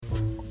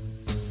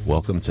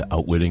Welcome to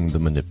Outwitting the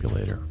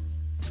Manipulator,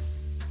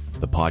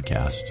 the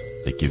podcast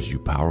that gives you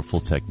powerful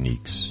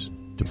techniques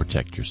to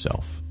protect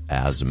yourself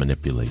as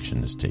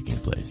manipulation is taking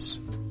place.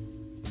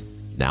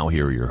 Now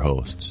here are your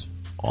hosts,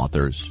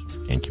 authors,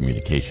 and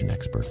communication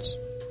experts,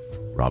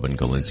 Robin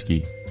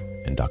Galinsky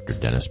and Dr.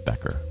 Dennis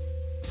Becker.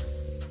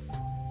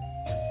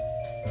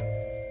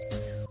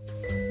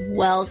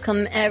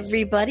 Welcome,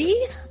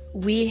 everybody.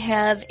 We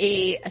have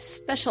a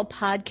special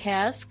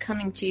podcast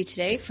coming to you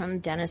today from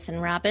Dennis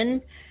and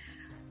Robin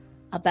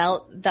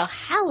about the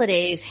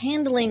holidays,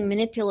 handling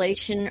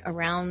manipulation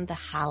around the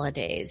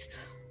holidays.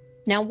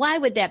 Now, why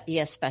would that be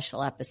a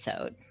special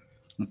episode?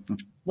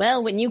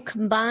 Well, when you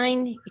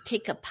combine, you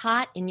take a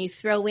pot and you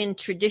throw in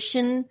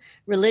tradition,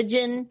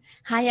 religion,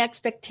 high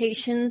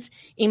expectations,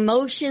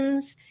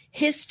 emotions,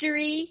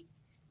 history,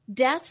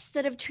 deaths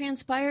that have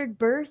transpired,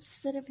 births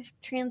that have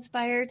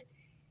transpired,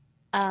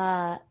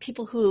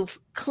 people who've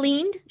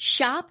cleaned,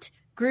 shopped,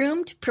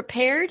 groomed,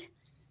 prepared.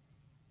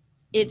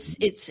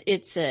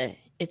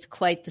 It's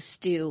quite the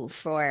stew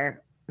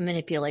for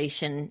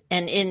manipulation.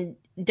 And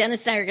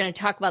Dennis and I are going to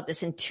talk about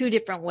this in two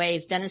different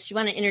ways. Dennis, you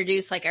want to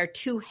introduce like our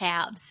two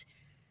halves?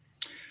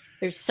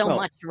 There's so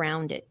much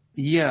around it.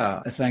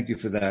 Yeah, thank you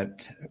for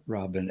that,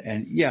 Robin.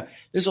 And yeah,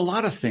 there's a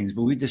lot of things,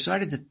 but we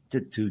decided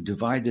to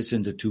divide this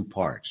into two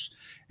parts.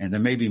 And there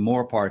may be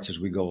more parts as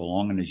we go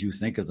along. And as you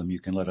think of them, you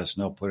can let us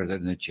know, put it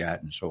in the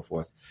chat and so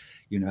forth.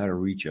 You know how to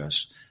reach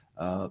us.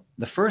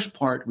 The first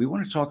part, we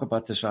want to talk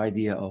about this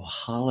idea of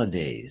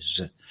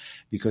holidays,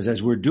 because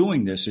as we're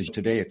doing this, as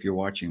today, if you're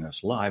watching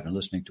us live and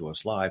listening to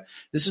us live,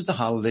 this is the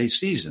holiday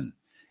season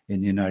in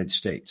the United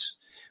States.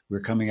 We're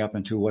coming up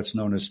into what's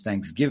known as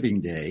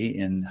Thanksgiving Day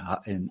in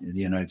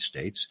the United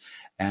States,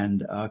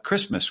 and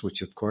Christmas,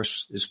 which of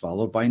course is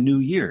followed by New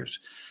Year's.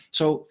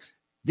 So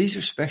these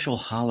are special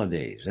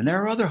holidays, and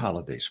there are other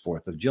holidays,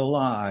 4th of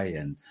July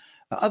and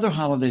other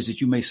holidays that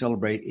you may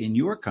celebrate in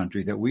your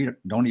country that we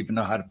don't even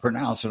know how to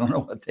pronounce. I don't know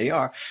what they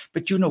are,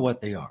 but you know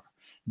what they are.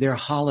 They're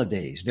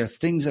holidays. They're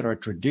things that are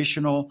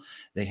traditional.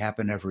 They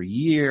happen every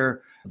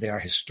year. They are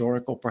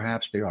historical,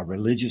 perhaps. They are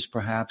religious,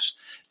 perhaps.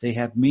 They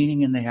have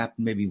meaning, and they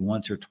happen maybe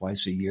once or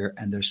twice a year,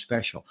 and they're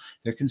special.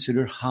 They're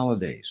considered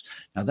holidays.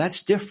 Now,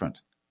 that's different.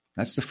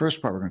 That's the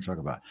first part we're going to talk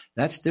about.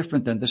 That's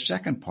different than the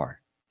second part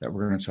that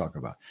we're going to talk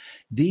about.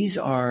 These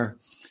are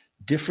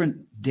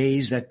different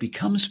days that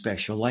become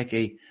special, like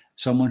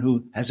someone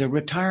who has a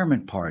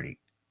retirement party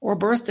or a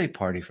birthday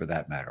party for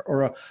that matter,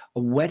 or a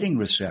wedding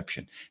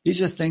reception.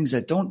 These are things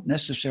that don't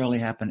necessarily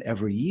happen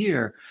every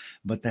year,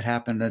 but that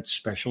happen at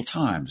special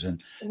times.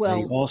 And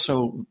they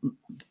also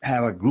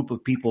have a group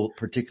of people,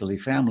 particularly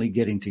family,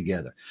 getting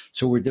together.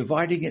 So we're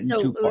dividing it in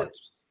two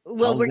parts.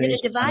 Well, we're going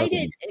to divide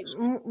it.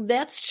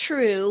 That's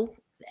true.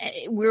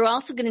 We're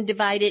also going to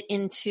divide it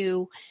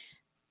into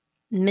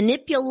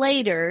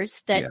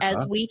manipulators that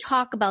as we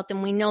talk about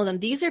them, we know them.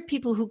 These are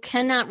people who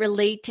cannot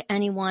relate to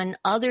anyone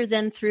other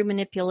than through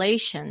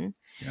manipulation.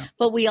 Yeah.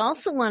 But we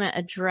also want to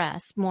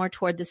address more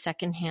toward the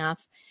second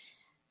half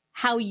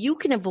how you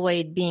can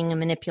avoid being a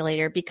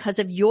manipulator because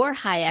of your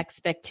high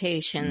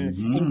expectations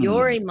and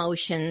your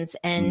emotions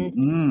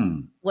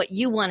and what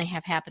you want to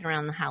have happen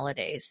around the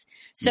holidays.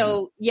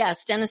 So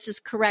yes, Dennis is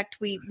correct.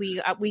 We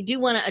do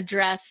want to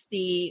address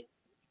the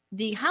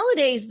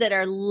holidays that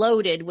are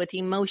loaded with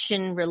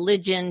emotion,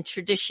 religion,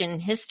 tradition,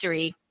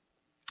 history.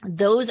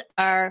 Those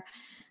are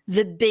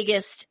the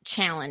biggest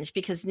challenge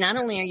because not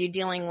only are you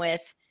dealing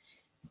with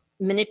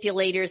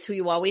manipulators who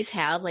you always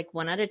have, like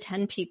 1 out of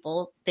 10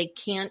 people, they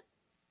can't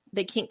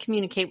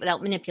communicate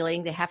without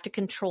manipulating. They have to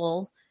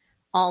control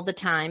all the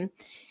time.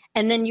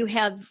 And then you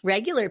have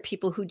regular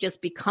people who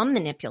just become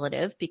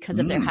manipulative because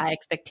of their high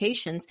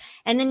expectations.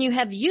 And then you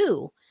have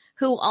you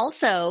who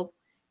also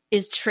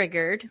is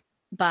triggered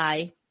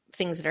by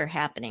things that are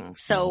happening.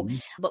 So,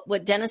 but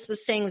what Dennis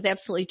was saying is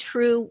absolutely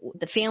true.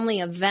 The family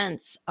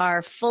events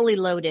are fully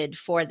loaded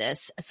for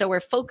this. So we're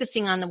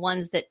focusing on the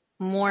ones that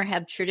more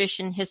have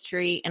tradition,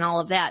 history, and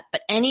all of that.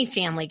 But any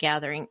family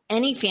gathering,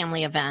 any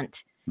family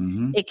event,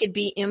 it could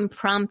be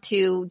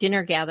impromptu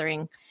dinner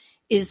gathering,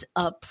 is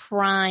a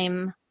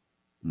prime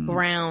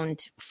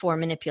ground for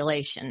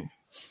manipulation.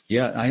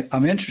 Yeah,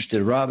 I'm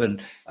interested, Robin.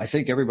 I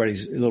think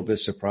everybody's a little bit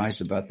surprised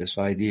about this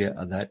idea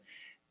that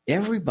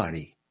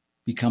everybody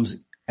becomes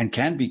and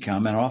can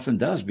become, and often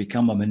does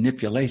become, a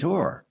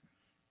manipulator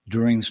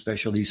during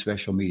these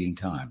special meeting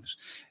times.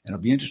 And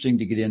it'll be interesting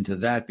to get into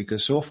that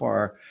because so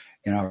far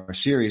in our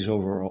series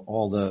over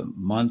all the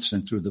months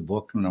and through the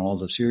book and all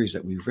the series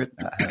that we've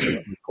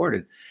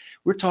recorded,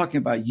 we're talking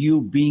about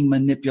you being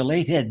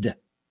manipulated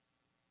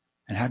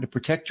and how to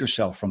protect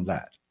yourself from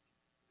that.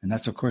 And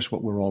that's, of course,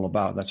 what we're all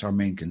about. That's our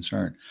main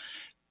concern.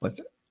 But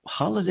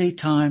holiday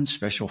times,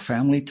 special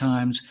family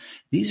times,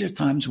 these are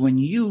times when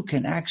you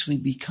can actually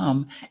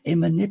become a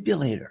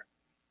manipulator.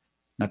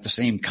 Not the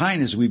same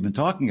kind as we've been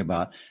talking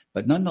about,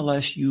 but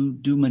nonetheless, you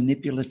do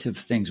manipulative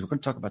things. We're going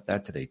to talk about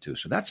that today, too.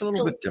 So that's a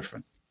little bit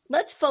different.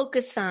 Let's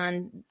focus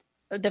on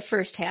the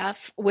first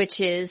half, which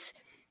is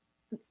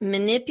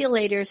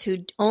manipulators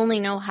who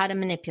only know how to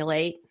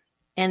manipulate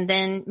and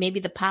then maybe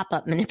the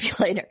pop-up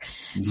manipulator.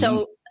 Mm-hmm.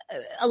 So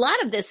a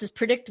lot of this is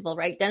predictable,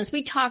 right, Dennis?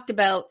 We talked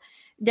about,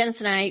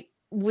 Dennis and I,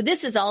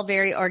 this is all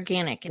very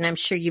organic, and I'm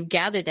sure you've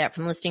gathered that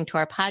from listening to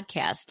our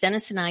podcast.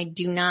 Dennis and I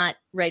do not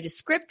write a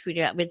script.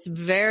 It's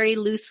very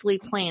loosely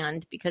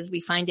planned because we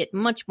find it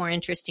much more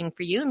interesting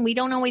for you, and we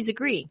don't always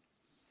agree.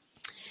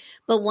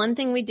 But one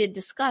thing we did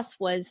discuss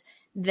was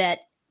that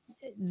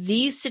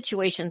these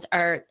situations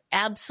are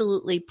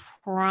absolutely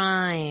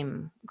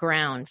prime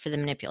ground for the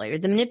manipulator.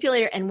 The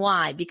manipulator, and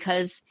why?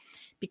 Because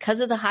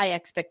of the high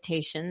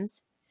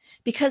expectations,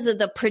 because of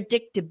the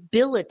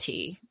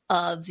predictability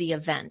of the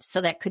event.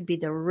 So that could be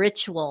the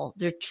ritual,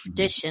 the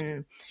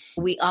tradition.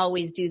 We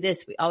always do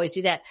this, we always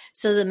do that.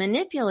 So the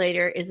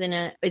manipulator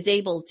is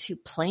able to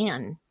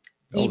plan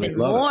even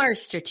more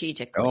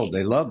strategically. Oh,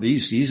 they love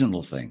these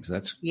seasonal things.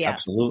 That's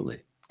absolutely.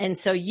 And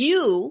so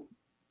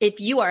if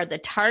you are the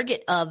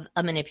target of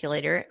a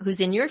manipulator who's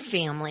in your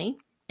family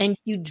and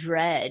you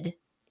dread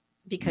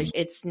because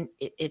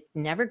it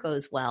never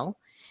goes well,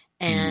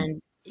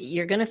 and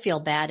you're going to feel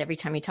bad every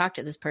time you talk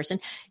to this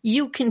person,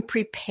 you can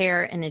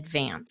prepare in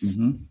advance.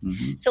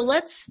 So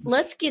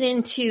let's get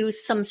into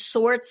some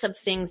sorts of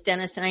things,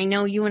 Dennis. And I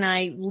know you and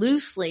I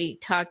loosely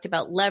talked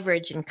about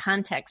leverage and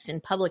context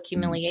and public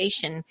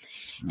humiliation.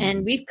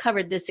 And we've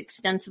covered this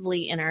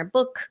extensively in our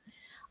book.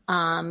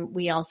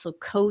 We also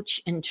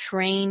coach and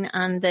train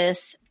on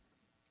this.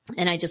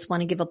 And I just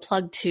want to give a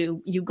plug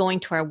to you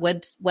going to our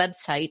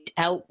website,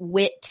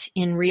 Outwit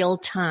in Real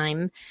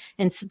Time,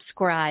 and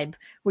subscribe,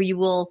 where you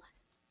will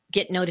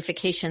get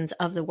notifications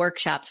of the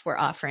workshops we're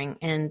offering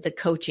and the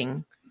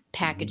coaching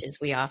packages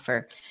we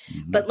offer.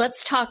 But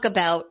let's talk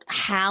about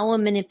how a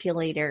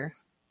manipulator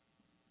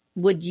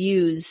would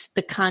use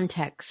the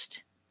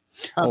context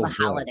of a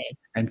holiday.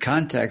 And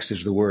context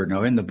is the word.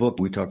 Now, in the book,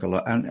 we talk a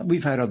lot, and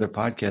we've had other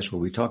podcasts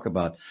where we talk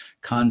about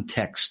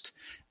context.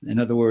 In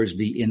other words,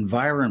 the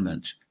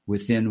environment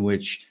within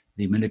which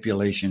the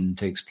manipulation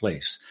takes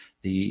place.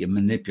 The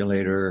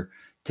manipulator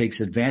takes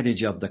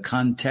advantage of the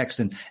context.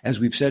 And as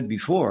we've said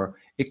before,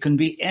 it can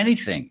be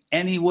anything,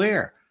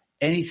 anywhere,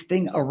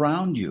 anything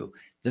around you.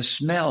 The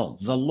smell,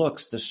 the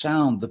looks, the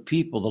sound, the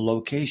people, the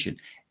location,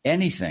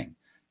 anything.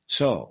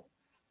 So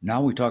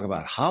now we talk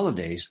about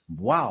holidays.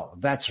 Wow,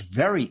 that's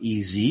very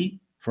easy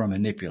for a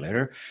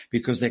manipulator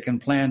because they can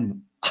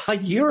plan a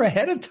year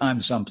ahead of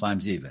time,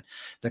 sometimes even.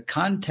 The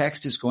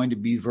context is going to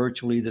be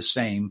virtually the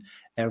same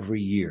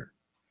every year.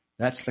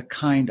 That's the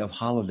kind of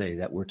holiday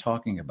that we're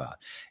talking about.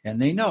 And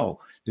they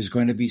know there's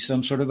going to be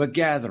some sort of a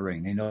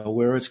gathering. They know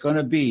where it's going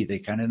to be. They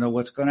kind of know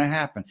what's going to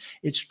happen.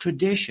 It's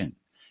tradition.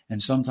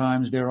 And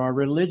sometimes there are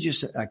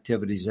religious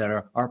activities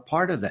that are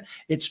part of that.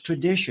 It's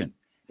tradition.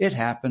 It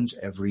happens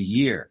every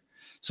year.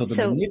 So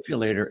the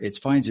manipulator,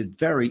 finds it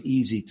very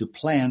easy to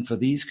plan for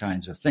these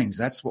kinds of things.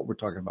 That's what we're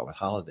talking about with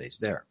holidays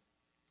there.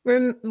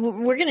 We're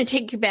going to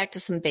take you back to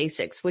some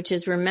basics, which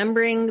is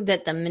remembering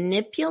that the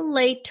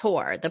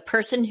manipulator, the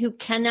person who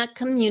cannot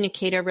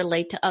communicate or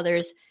relate to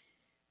others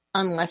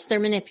unless they're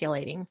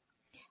manipulating,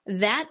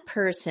 that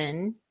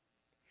person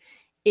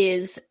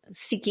is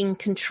seeking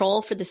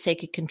control for the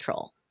sake of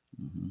control.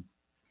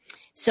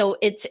 So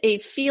it's a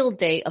field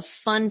day of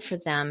fun for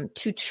them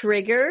to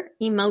trigger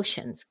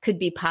emotions. Could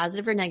be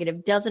positive or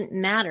negative, doesn't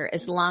matter,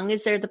 as long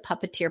as they're the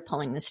puppeteer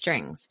pulling the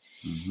strings.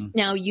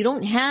 Now, you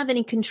don't have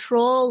any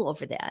control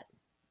over that.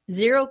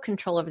 Zero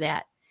control over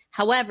that.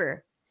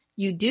 However,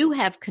 you do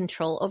have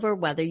control over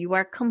whether you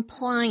are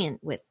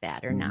compliant with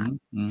that or not.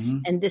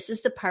 And this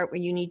is the part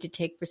where you need to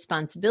take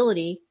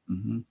responsibility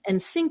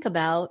and think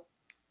about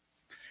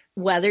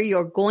whether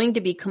you're going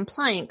to be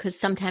compliant, because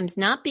sometimes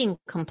not being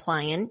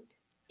compliant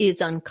is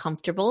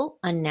uncomfortable,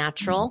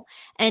 unnatural,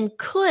 and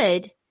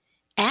could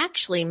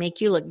actually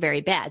make you look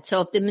very bad.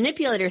 So if the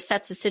manipulator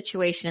sets the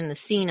situation and the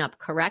scene up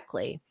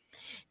correctly,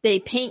 they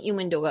paint you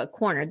into a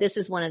corner. This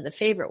is one of the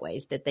favorite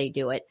ways that they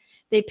do it.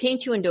 They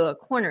paint you into a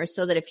corner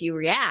so that if you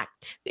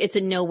react, it's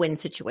a no-win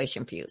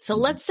situation for you. So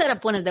let's set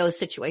up one of those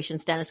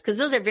situations, Dennis, because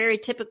those are very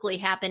typically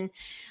happen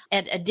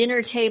at a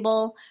dinner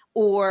table,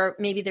 or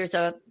maybe there's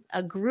a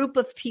group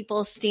of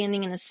people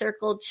standing in a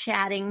circle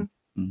chatting.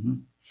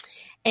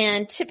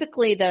 And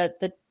typically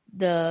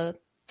the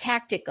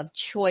tactic of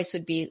choice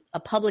would be a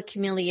public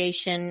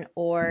humiliation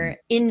or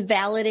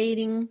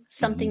invalidating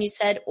something you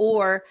said,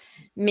 or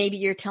maybe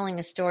you're telling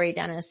a story,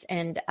 Dennis,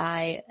 and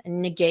I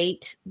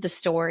negate the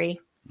story.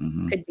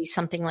 Could be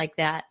something like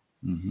that.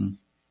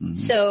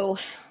 So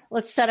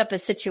let's set up a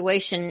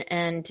situation.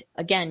 And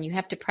again, you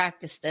have to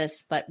practice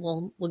this, but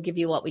we'll give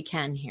you what we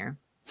can here.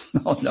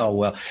 Oh, no.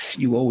 Well,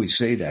 you always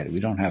say that. We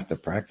don't have to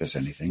practice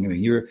anything. I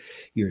mean,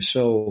 you're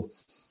so...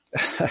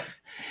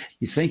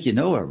 You think you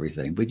know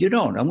everything, but you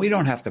don't. And we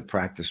don't have to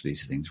practice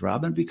these things,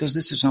 Robin, because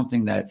this is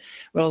something that,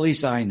 well, at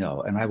least I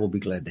know, and I will be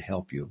glad to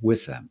help you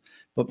with them.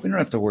 But we don't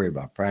have to worry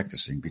about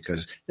practicing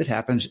because it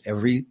happens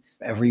every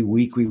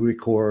week we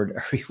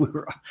record,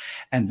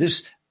 and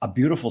this, a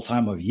beautiful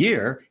time of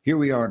year. Here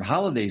we are in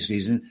holiday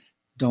season.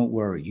 don't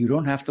worry. You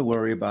don't have to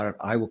worry about it.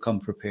 I will come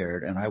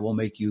prepared, and I will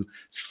make you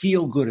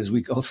feel good as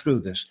we go through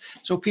this.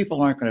 So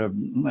people aren't going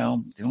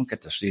to, they don't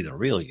get to see the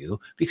real you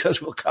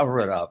because we'll cover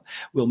it up.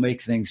 We'll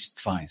make things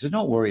fine. So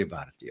don't worry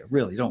about it, dear.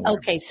 Really, don't worry.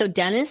 Okay, so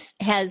Dennis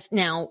has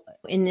now,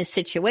 in this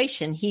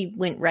situation, he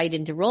went right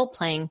into role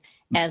playing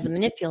as a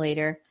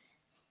manipulator,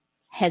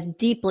 has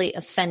deeply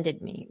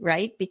offended me,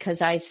 right?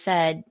 Because I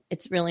said,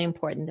 it's really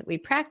important that we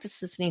practice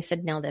this. And he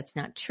said, no, that's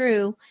not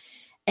true.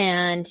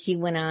 And he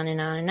went on and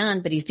on and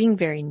on, but he's being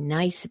very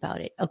nice about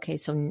it. Okay.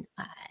 So,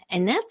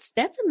 and that's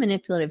a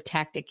manipulative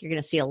tactic you're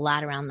going to see a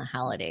lot around the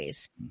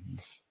holidays. Mm-hmm.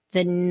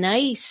 The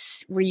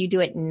nice, where you do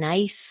it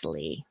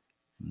nicely,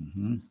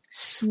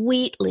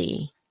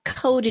 sweetly,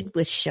 coated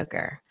with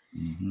sugar.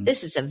 Mm-hmm.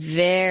 This is a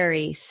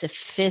very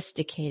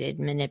sophisticated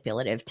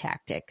manipulative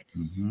tactic.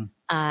 Mm-hmm.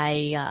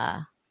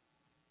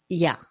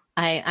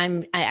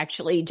 I'm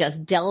actually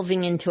just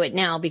delving into it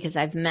now because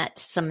I've met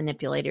some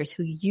manipulators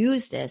who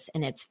use this,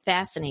 and it's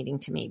fascinating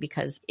to me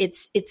because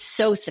it's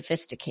so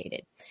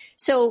sophisticated.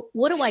 So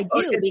what do I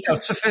do?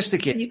 Because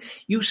sophisticated.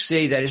 You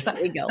say that it's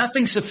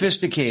nothing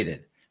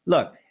sophisticated.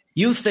 Look,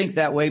 you think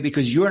that way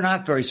because you're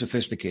not very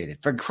sophisticated.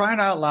 For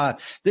crying out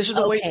loud, this is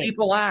the way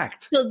people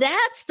act. So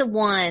that's the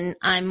one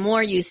I'm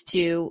more used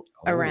to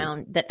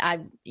around that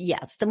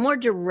the more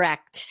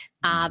direct,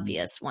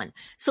 obvious one.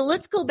 So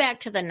let's go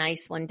back to the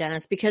nice one,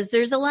 Dennis, because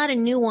there's a lot of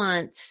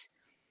nuance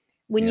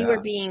when you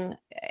were being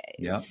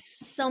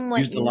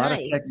somewhat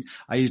nice.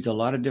 I used a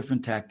lot of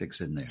different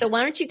tactics in there. So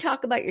why don't you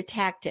talk about your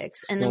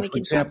tactics, and then we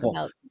can talk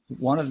about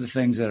one of the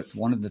things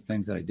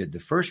that I did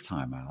the first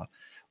time out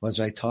was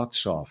I talked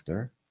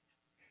softer.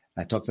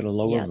 I talked at a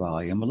lower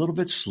volume, a little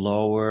bit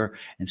slower,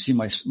 and see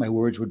my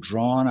words were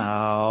drawn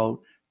out.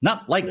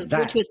 Not like that.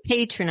 Which was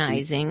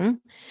patronizing.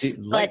 See,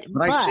 but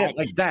I said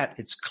like that,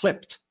 it's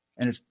clipped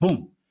and it's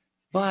boom.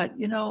 But,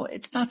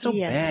 it's not so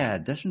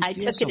bad. I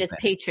took it as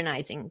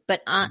patronizing.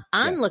 But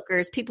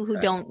onlookers, people who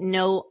don't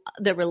know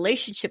the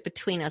relationship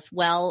between us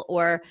well,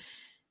 or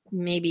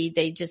maybe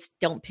they just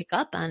don't pick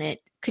up on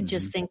it, could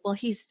just think,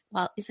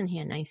 isn't he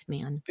a nice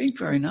man? Being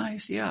very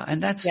nice, yeah.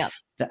 And that's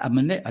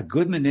a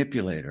good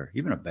manipulator,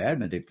 even a bad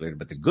manipulator,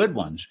 but the good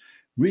ones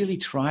really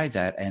try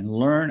that and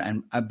learn.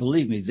 And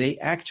believe me, they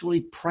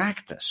actually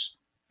practice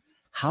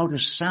how to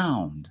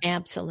sound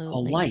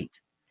polite.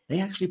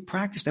 They actually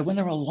practice that when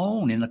they're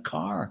alone in the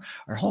car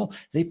or home.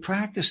 They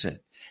practice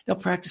it. They'll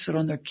practice it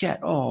on their cat.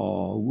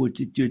 Oh, what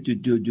did you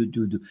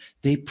do?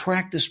 They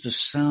practice the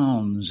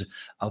sounds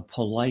of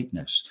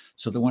politeness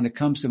so that when it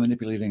comes to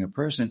manipulating a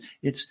person,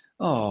 it's,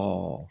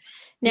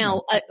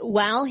 Now,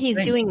 while he's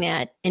doing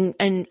that,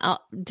 and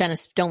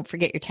Dennis, don't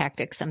forget your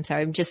tactics. I'm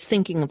sorry. I'm just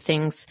thinking of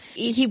things.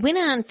 He went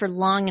on for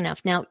long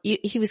enough. Now,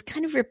 he was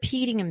kind of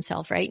repeating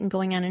himself, right? And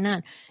going on and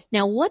on.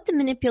 Now, what the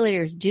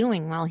manipulator is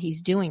doing while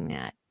he's doing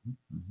that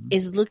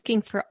is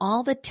looking for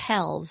all the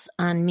tells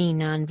on me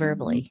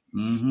non-verbally.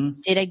 Mm-hmm.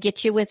 Did I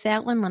get you with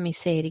that one? Let me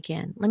say it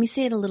again. Let me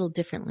say it a little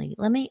differently.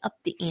 Let me up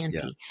the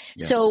ante.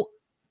 Yeah. So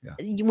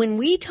when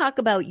we talk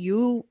about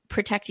you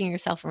protecting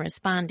yourself and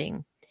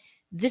responding,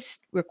 this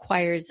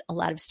requires a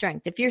lot of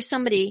strength. If you're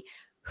somebody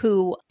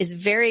who is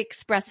very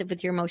expressive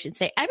with your emotions,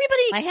 say,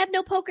 everybody, I have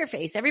no poker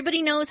face.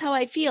 Everybody knows how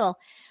I feel.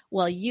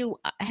 Well, you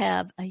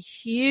have a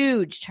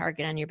huge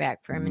target on your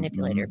back for a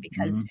manipulator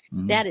because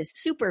that is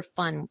super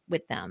fun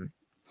with them,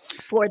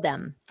 for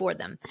them.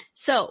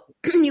 So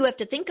you have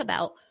to think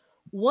about,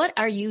 what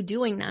are you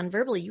doing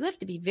non-verbally? You have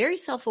to be very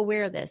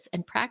self-aware of this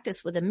and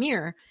practice with a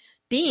mirror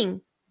being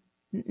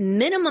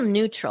minimum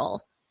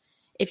neutral.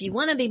 If you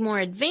want to be more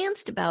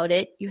advanced about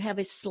it, you have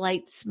a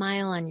slight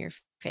smile on your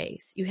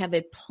face. You have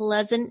a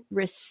pleasant,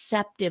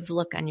 receptive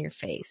look on your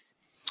face.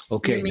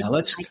 Okay, now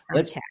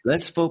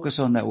let's focus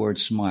on that word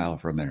smile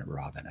for a minute,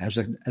 Robin. As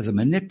a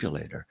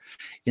manipulator,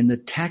 in the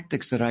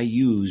tactics that I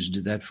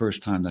used that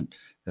first time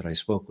that I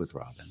spoke with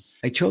Robin,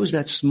 I chose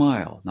that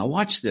smile. Now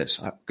watch this,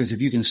 because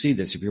if you can see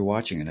this, if you're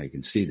watching it, I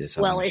can see this.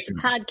 Well, it's a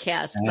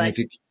podcast, but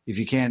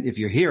if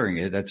you're hearing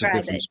it, that's a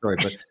different story.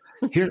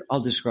 But here,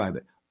 I'll describe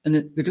it.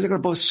 And because they're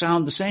going to both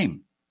sound the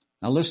same.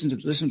 Now listen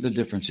to the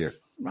difference here.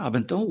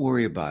 Robin, don't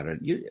worry about it.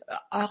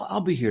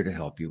 I'll be here to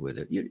help you with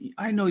it.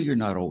 I know you're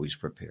not always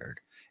prepared,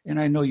 and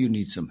I know you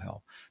need some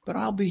help, but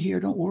I'll be here.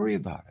 Don't worry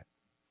about it.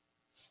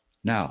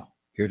 Now,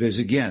 here it is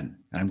again.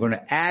 And I'm going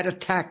to add a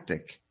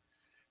tactic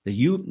that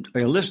you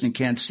listening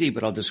can't see,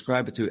 but I'll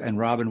describe it to you, and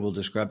Robin will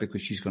describe it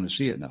because she's going to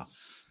see it now.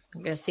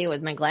 I'm going to see it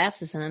with my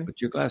glasses on.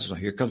 Put your glasses on.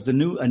 Here comes a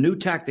new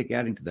tactic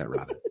adding to that,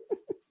 Robin.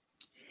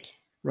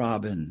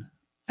 Robin,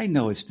 I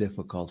know it's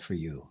difficult for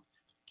you.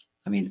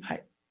 I mean,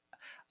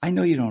 I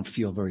know you don't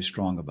feel very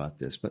strong about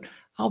this, but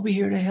I'll be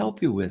here to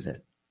help you with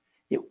it.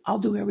 I'll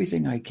do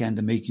everything I can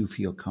to make you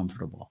feel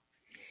comfortable.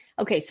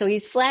 Okay, so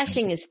he's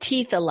flashing his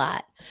teeth a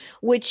lot,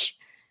 which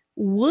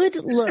would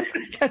look...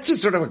 That's a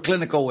sort of a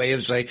clinical way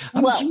of saying,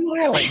 I'm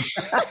smiling.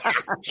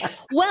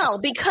 Well,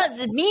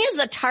 because me as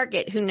a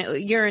target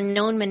you're a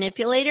known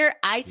manipulator,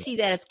 I see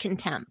that as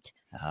contempt.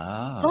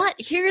 But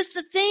here's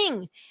the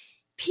thing.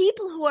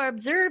 people who are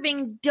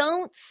observing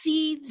don't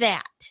see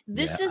that.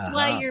 This is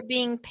why you're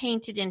being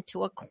painted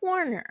into a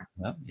corner.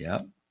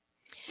 Yep.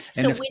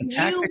 So when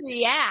you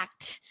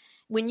react,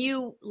 when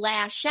you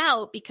lash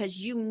out because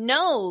you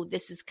know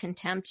this is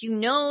contempt, you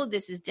know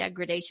this is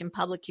degradation,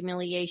 public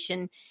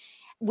humiliation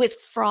with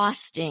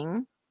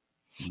frosting,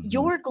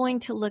 you're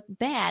going to look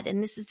bad.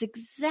 And this is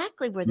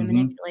exactly where the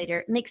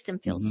manipulator makes them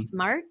feel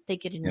smart. They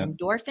get an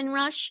endorphin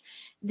rush.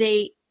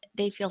 They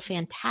feel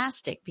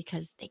fantastic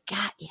because they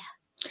got you.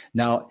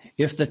 Now,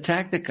 if the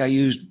tactic I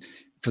used,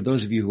 for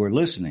those of you who are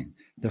listening,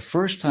 the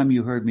first time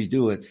you heard me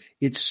do it,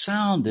 it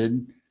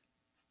sounded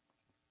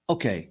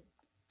okay.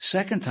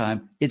 Second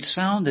time, it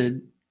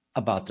sounded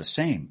about the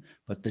same.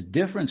 But the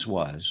difference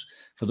was,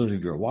 for those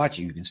of you who are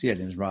watching, you can see it,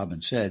 as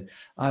Robin said,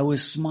 I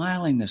was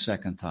smiling the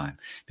second time.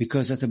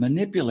 Because as a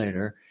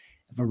manipulator,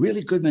 if a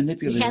really good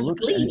manipulator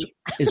looks at it,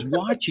 is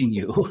watching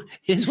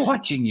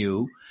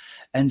you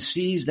and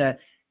sees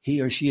that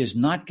he or she is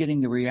not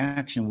getting the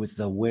reaction with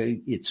the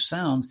way it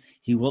sounds,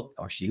 he will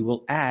or she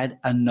will add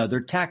another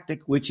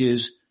tactic, which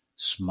is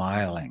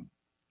smiling.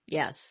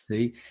 Yes.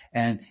 See?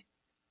 And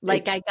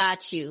like I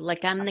got you,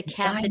 like I'm the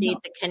cat that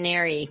ate the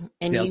canary,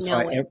 and you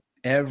know it.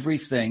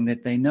 Everything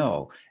that they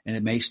know. And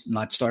it may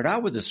not start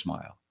out with a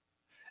smile.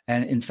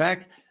 And in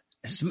fact,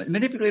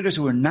 manipulators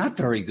who are not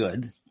very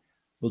good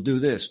will do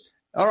this.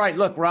 All right,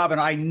 look, Robin,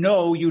 I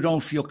know you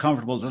don't feel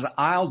comfortable.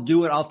 I'll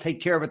do it. I'll take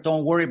care of it.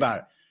 Don't worry about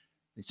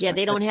it.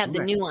 They don't have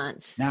the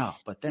nuance. Now,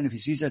 but then if he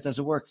sees that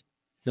doesn't work,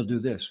 he'll do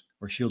this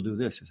or she'll do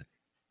this. He's like,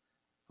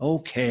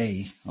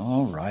 okay,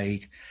 all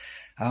right.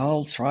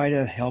 I'll try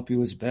to help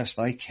you as best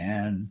I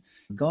can.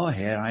 Go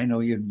ahead. I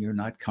know you're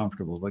not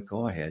comfortable, but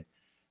go ahead.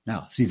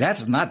 Now, see,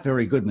 that's not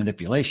very good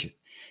manipulation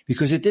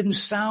because it didn't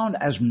sound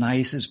as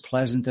nice, as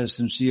pleasant, as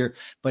sincere.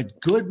 But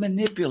good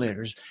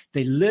manipulators,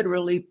 they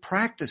literally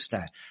practice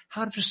that.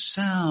 How to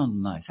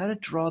sound nice, how to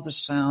draw the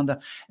sound,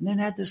 and then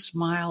add the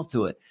smile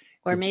to it.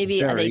 Or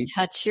maybe they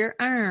touch your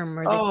arm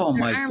or they put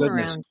their arm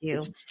around you.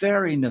 It's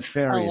very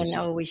nefarious. Oh,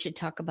 no, we should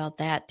talk about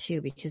that too,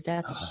 because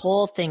that's a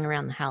whole thing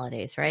around the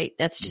holidays, right?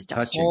 That's just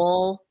a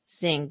whole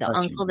thing. The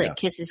uncle that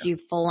kisses you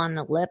full on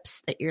the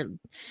lips that you're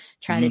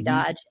trying to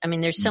dodge. I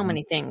mean, there's so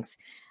many things.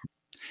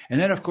 And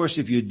then, of course,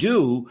 if you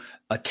do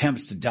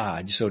attempt to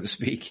dodge, so to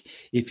speak,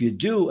 if you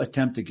do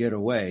attempt to get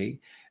away,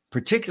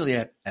 particularly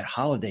at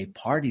holiday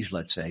parties,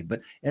 let's say,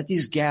 but at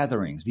these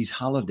gatherings, these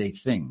holiday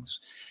things,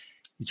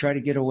 you try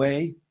to get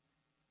away.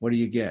 What do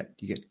you get?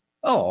 You get,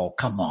 oh,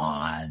 come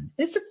on.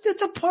 It's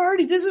a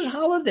party. This is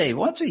holiday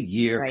once a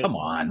year. Right. Come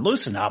on.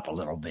 Loosen up a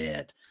little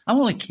bit. I'm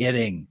only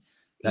kidding.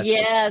 Then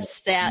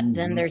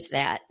there's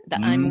that.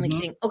 I'm only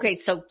kidding. Okay.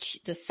 So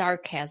the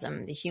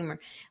sarcasm, the humor.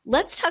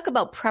 Let's talk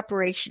about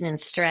preparation and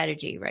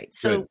strategy, right?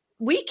 So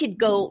we could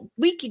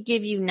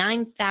give you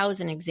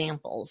 9,000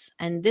 examples.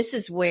 And this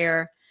is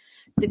where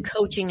the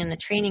coaching and the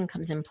training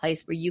comes in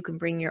place, where you can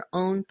bring your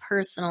own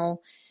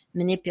personal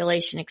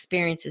manipulation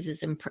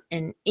experiences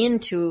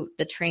into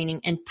the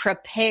training and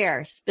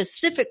prepare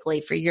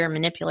specifically for your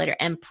manipulator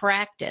and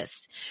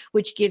practice,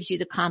 which gives you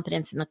the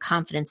competence and the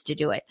confidence to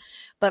do it.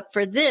 But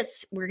for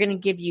this, we're going to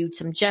give you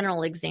some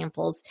general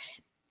examples.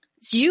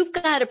 So you've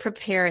got to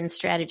prepare and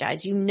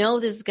strategize. You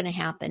know this is going to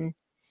happen.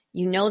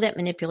 You know that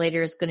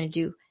manipulator is going to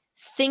do.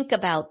 Think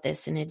about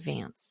this in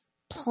advance.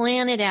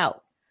 Plan it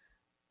out.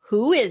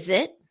 Who is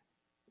it?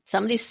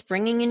 Somebody's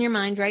springing in your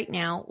mind right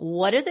now.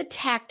 What are the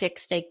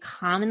tactics they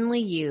commonly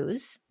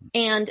use?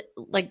 And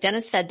like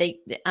Dennis said, they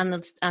on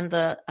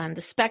the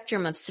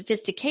spectrum of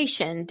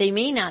sophistication, they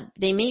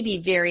may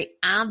be very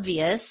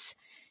obvious,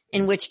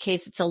 in which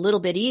case it's a little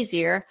bit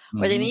easier,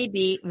 or they may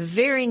be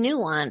very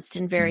nuanced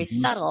and very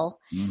subtle,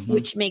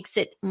 which makes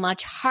it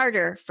much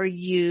harder for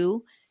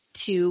you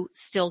to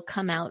still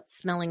come out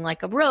smelling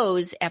like a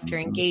rose after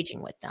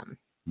engaging with them.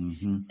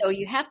 So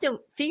you have to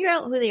figure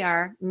out who they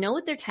are, know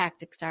what their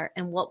tactics are,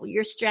 and what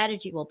your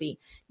strategy will be.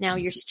 Now,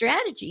 your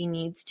strategy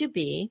needs to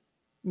be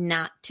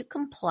not to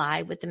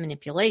comply with the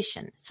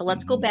manipulation. So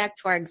let's go back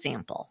to our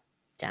example,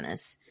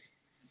 Dennis.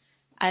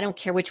 I don't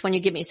care which one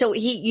you give me. So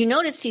you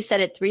noticed he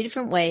said it 3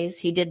 different ways.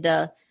 He did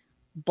the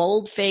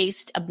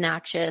bold-faced,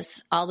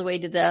 obnoxious, all the way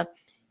to the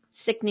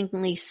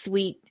sickeningly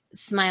sweet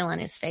smile on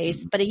his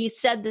face. But he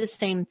said the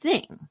same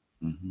thing.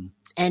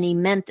 And he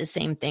meant the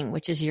same thing,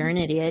 which is you're an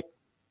idiot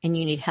and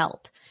you need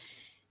help.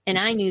 And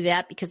I knew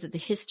that because of the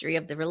history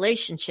of the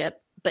relationship,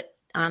 but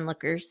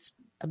onlookers,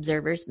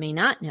 observers may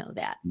not know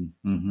that.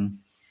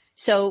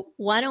 So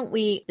why don't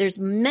there's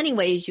many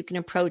ways you can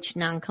approach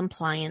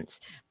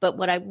noncompliance, but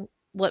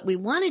what we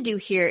want to do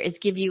here is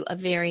give you a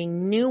very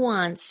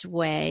nuanced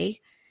way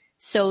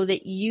so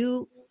that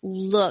you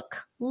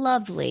look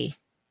lovely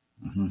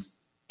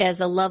as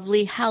a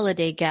lovely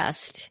holiday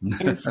guest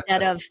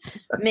instead of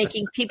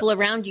making people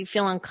around you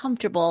feel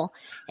uncomfortable.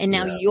 And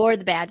now you're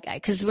the bad guy,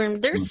 because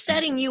they're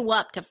setting you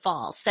up to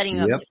fall, setting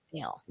you up to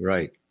fail.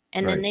 Right.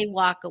 And then they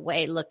walk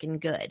away looking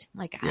good.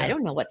 Like, I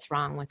don't know what's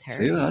wrong with her.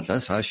 See,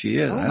 that's how she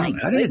is.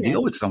 How do you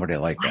deal with somebody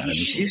like that? Why does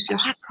she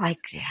act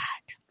like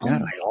that?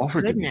 God, I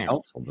offered to be goodness.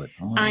 helpful, but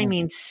I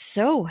mean,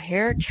 so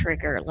hair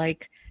trigger,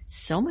 like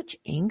so much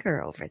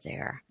anger over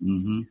there.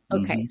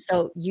 Okay,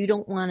 so you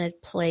don't want to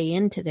play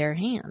into their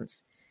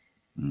hands.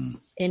 And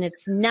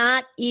it's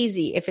not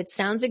easy. If it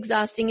sounds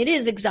exhausting, it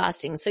is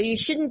exhausting. So you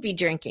shouldn't be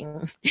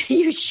drinking.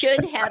 You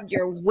should have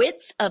your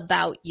wits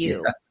about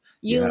you.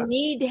 You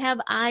need to have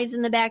eyes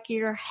in the back of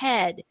your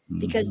head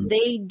because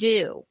they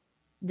do.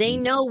 They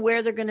know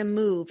where they're going to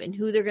move and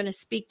who they're going to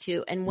speak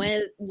to and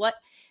what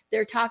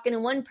they're talking to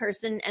one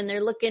person and they're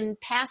looking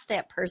past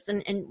that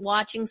person and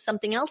watching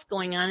something else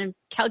going on and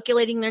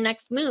calculating their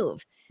next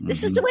move.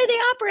 This is the way they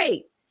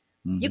operate.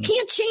 You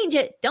can't change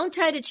it. Don't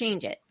try to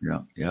change it.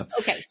 Yeah.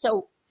 Okay,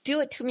 so do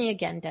it to me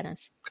again,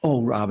 Dennis.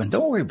 Oh, Robin,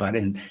 don't worry about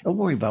it. And don't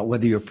worry about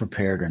whether you're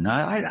prepared or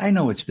not. I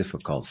know it's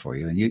difficult for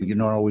you and you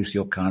don't always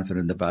feel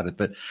confident about it,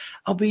 but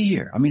I'll be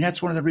here. I mean,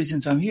 that's one of the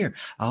reasons I'm here.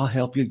 I'll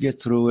help you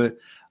get through it.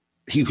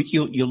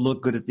 You'll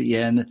look good at the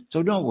end.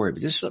 So don't worry,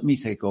 but just let me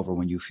take over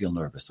when you feel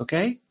nervous,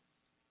 okay?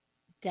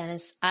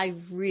 Dennis, I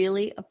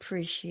really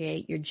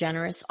appreciate your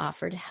generous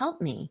offer to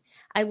help me.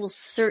 I will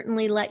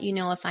certainly let you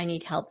know if I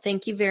need help.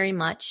 Thank you very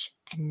much.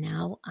 And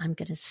now I'm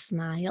going to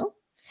smile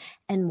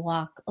and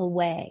walk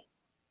away.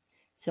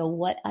 So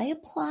what I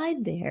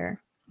applied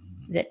there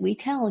that we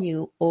tell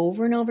you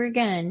over and over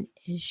again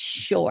is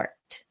short,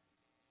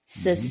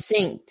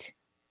 succinct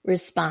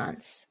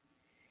response.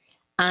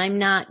 I'm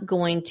not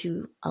going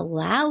to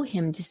allow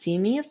him to see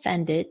me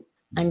offended.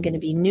 I'm going to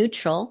be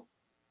neutral.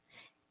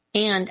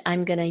 And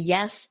I'm going to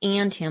yes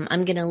and him.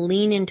 I'm going to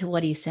lean into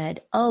what he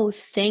said. Oh,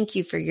 thank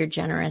you for your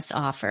generous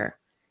offer.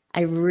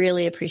 I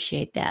really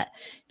appreciate that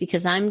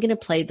because I'm going to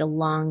play the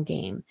long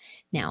game.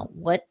 Now,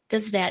 what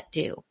does that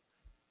do?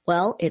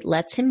 Well, it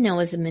lets him know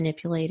as a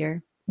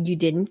manipulator, you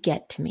didn't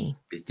get to me.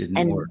 It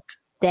didn't work.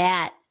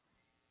 That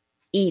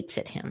eats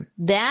at him.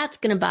 That's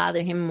going to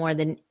bother him more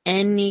than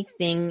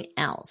anything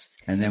else.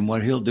 And then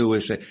what he'll do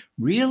is say,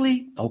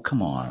 really? Oh,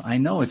 come on. I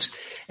know it's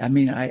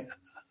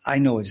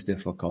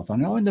difficult. I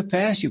know in the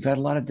past you've had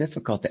a lot of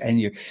difficulty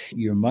and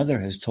your mother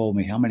has told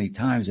me how many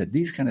times that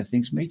these kind of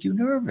things make you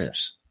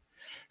nervous.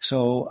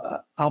 So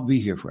I'll be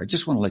here for it. I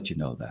just want to let you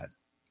know that.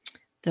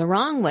 The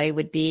wrong way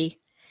would be,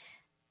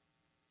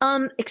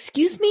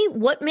 excuse me,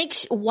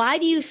 why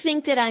do you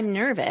think that I'm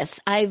nervous?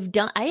 I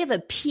have a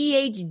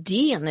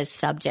PhD on this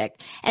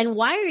subject. And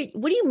what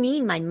do you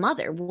mean my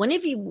mother?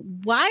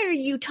 Why are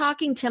you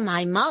talking to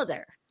my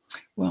mother?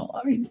 Well,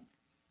 I mean,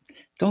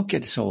 don't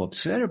get so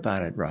upset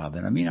about it,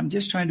 Robin. I mean, I'm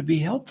just trying to be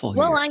helpful here.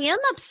 Well, I am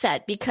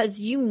upset because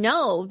you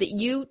know that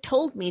you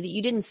told me that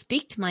you didn't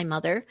speak to my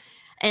mother.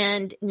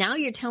 And now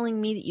you're telling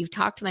me that you've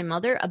talked to my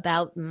mother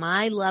about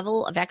my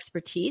level of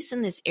expertise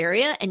in this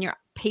area and you're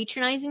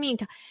patronizing me.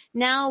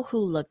 Now who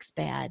looks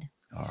bad?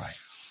 All right.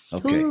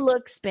 Okay. Who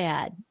looks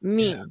bad?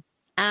 Me. Yeah.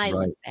 I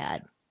look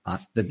bad.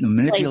 The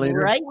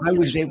manipulator, I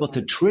was able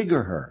to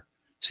trigger her.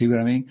 See what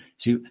I mean?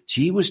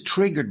 She was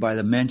triggered by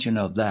the mention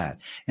of that.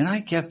 And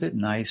I kept it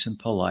nice and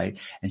polite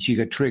and she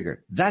got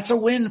triggered. That's a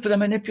win for the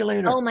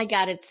manipulator. Oh my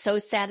God. It's so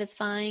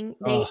satisfying.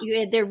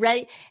 They're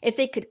ready. If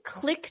they could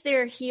click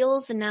their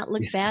heels and not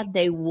look bad,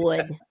 they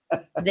would.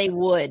 They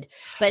would.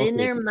 But in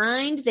their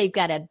mind, they've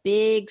got a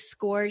big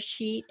score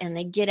sheet and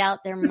they get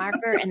out their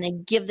marker and they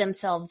give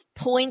themselves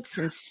points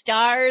and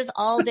stars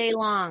all day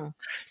long.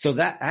 So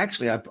that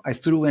actually, I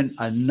threw in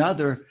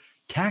another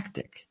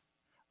tactic.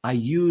 I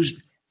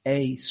used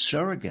a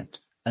surrogate,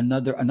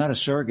 not a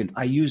surrogate.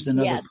 I used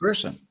another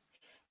person.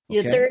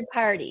 Okay? Your third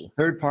party.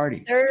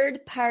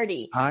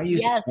 I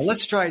used it. Well,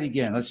 let's try it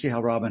again. Let's see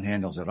how Robin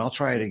handles it. I'll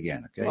try it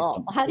again. Okay.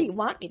 Well, how do you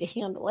want me to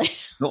handle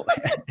it?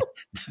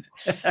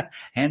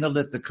 Handle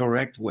it the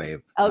correct way.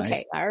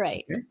 Okay. All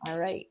right. Okay. All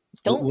right.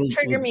 Don't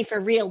trigger me for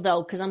real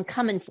though, because I'm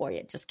coming for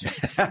you. Just kidding.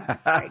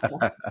 Right,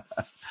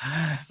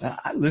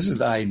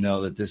 listen, I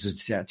know that this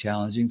is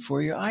challenging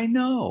for you. I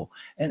know.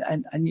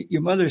 And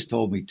your mother's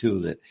told me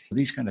too that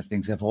these kind of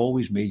things have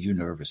always made you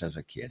nervous as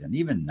a kid. And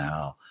even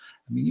now,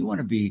 I mean, you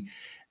want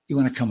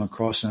to come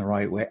across in the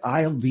right way.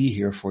 I'll be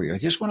here for you. I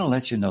just want to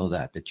let you know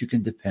that you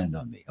can depend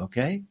on me.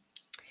 Okay.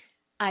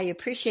 I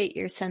appreciate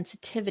your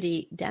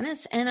sensitivity,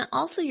 Dennis, and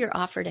also your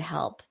offer to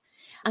help.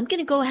 I'm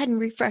going to go ahead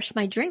and refresh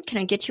my drink. Can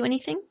I get you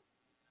anything?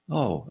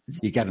 Oh,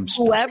 you got them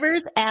stuck.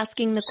 Whoever's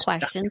asking the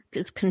questions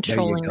is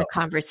controlling the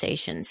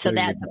conversation. So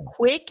that's a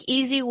quick,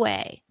 easy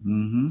way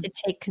to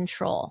take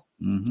control.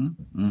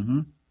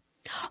 Oh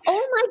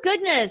my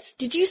goodness.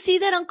 Did you see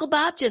that Uncle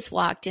Bob just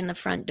walked in the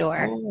front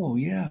door? Oh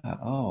yeah.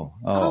 Oh,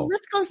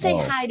 let's go say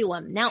hi to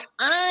him. Now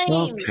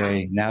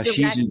now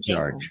she's in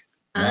charge.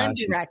 I'm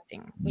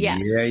directing.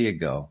 Yes. There you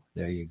go.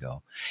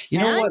 You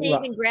know what? I may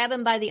even grab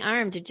him by the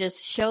arm to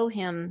just show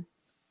him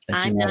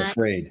I'm not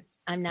afraid.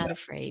 I'm not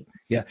afraid.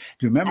 Yeah. Do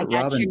you remember,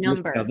 Robin? Your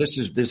number. Now this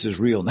is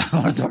real now.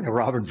 I'm talking to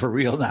Robin for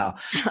real now.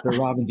 But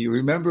Robin, do you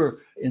remember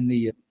in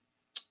the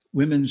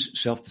women's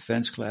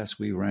self-defense class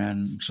we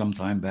ran some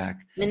time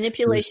back?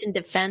 Manipulation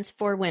defense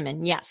for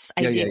women. Yes,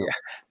 I do. Yeah.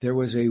 There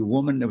was a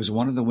woman. There was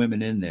one of the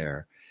women in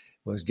there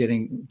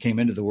came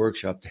into the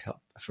workshop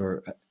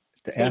to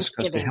ask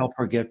us to help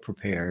her get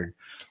prepared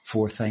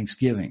for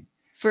Thanksgiving.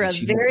 For a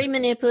very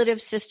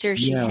manipulative sister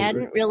she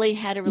hadn't really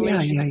had a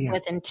relationship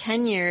with in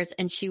 10 years,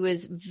 and she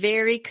was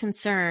very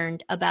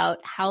concerned about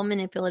how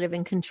manipulative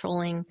and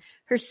controlling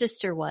her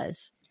sister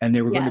was. And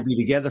they were going to be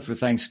together for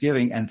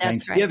Thanksgiving. And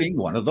Thanksgiving,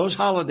 one of those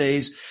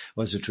holidays,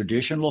 was a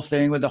traditional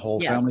thing where the whole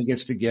family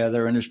gets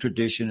together, and there's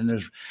tradition, and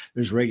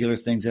there's regular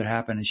things that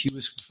happen. And she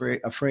was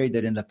afraid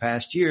that in the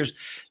past years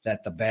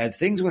that the bad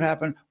things would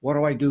happen. What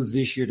do I do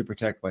this year to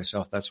protect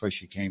myself? That's why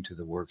she came to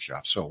the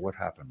workshop. So what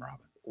happened,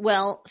 Robin?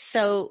 Well,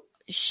 so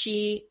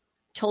she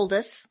told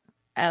us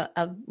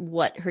of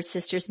what her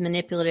sister's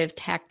manipulative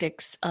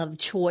tactics of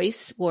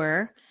choice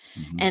were.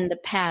 And the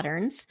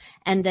patterns.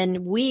 And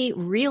then we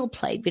real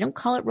played. We don't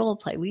call it role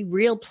play. We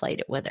real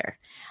played it with her.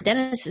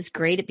 Dennis is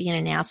great at being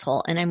an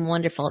asshole, and I'm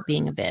wonderful at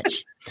being a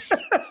bitch.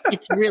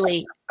 It's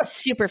really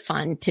super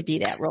fun to be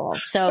that role.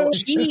 So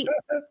she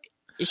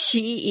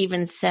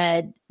even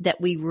said that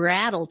we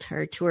rattled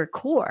her to her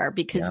core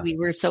because we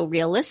were so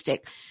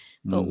realistic.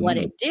 But what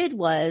it did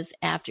was,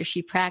 after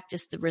she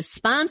practiced the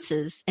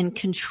responses and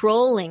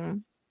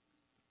controlling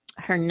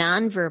her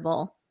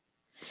nonverbal,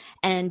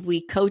 and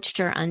we coached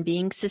her on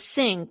being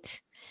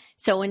succinct.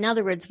 So in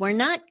other words, we're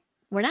not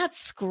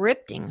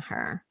scripting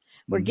her.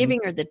 We're giving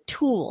her the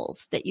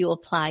tools that you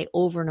apply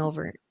over and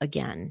over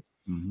again.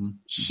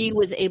 She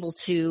was able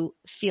to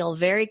feel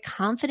very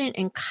confident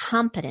and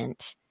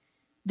competent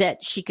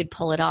that she could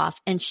pull it off.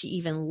 And she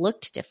even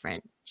looked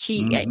different.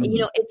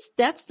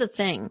 That's the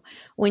thing.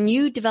 When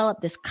you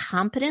develop this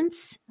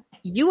competence,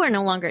 you are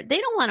no longer,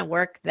 they don't want to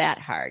work that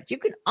hard. You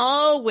can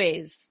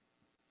always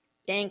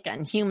bank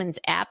on humans'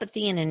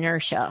 apathy and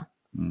inertia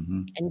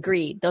and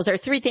greed. Those are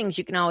three things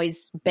you can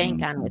always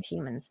bank on with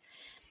humans.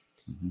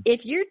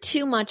 If you're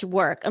too much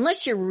work,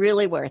 unless you're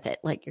really worth it,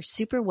 like you're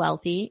super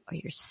wealthy or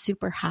you're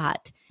super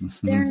hot,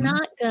 they're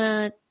not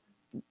going to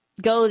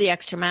go the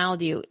extra mile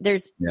with you.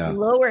 There's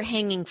lower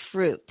hanging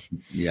fruit.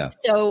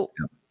 So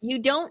you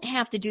don't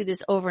have to do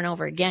this over and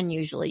over again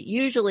usually.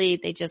 Usually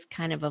they just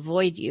kind of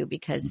avoid you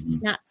because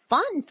it's not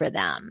fun for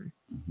them.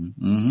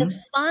 The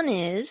fun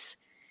is,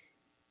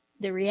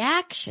 the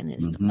reaction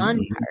is the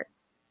fun part.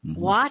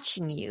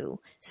 Watching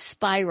you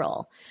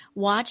spiral,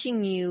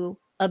 watching you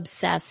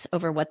obsess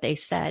over what they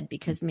said,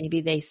 because maybe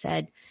they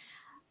said,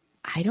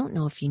 I don't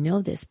know if you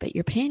know this, but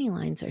your panty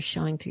lines are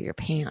showing through your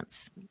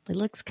pants. It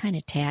looks kind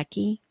of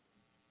tacky.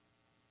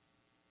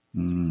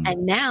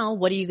 And now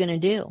what are you going to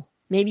do?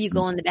 Maybe you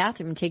go in the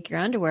bathroom and take your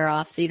underwear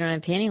off so you don't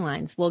have panty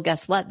lines. Well,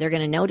 guess what? They're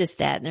going to notice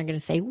that, and they're going to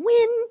say,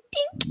 win,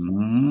 dink,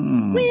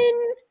 win.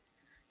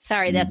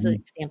 Sorry, that's an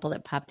example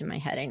that popped in my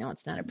head. I know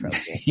it's not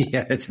appropriate.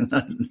 It's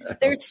not. No.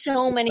 There's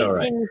so many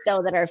things,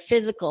 though, that are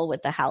physical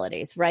with the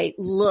holidays, right?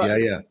 Look,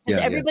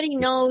 everybody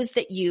knows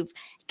that you've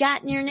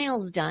gotten your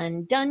nails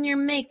done your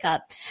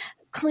makeup,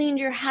 cleaned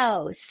your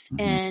house.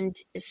 And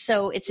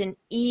so it's an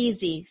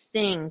easy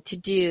thing to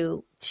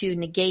do to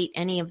negate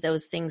any of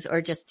those things,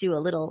 or just do a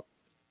little,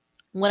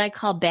 what I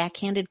call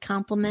backhanded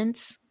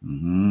compliments.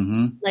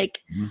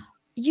 Like,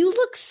 you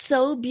look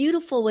so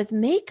beautiful with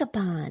makeup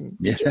on.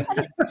 Did you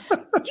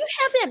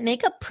have that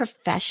makeup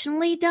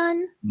professionally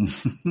done?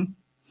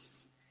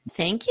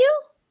 Thank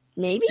you.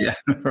 Maybe. Yeah,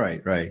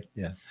 right.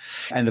 Yeah.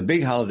 And the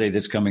big holiday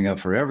that's coming up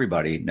for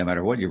everybody, no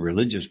matter what your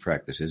religious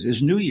practice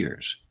is New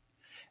Year's.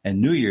 And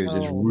New Year's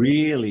is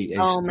really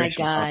a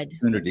special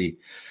opportunity.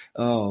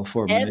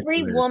 For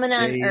every woman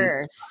on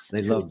earth,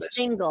 they love this,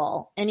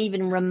 single and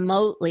even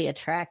remotely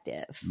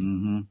attractive,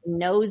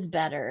 knows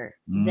better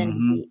than to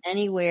be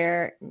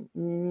anywhere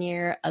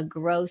near a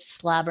gross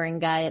slobbering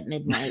guy at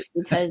midnight.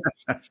 Because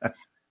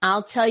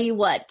I'll tell you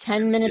what,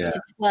 10 minutes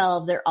to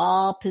 12, they're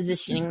all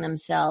positioning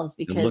themselves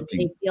because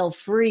they feel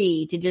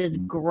free to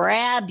just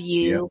grab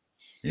you.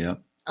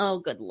 Oh,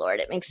 good Lord.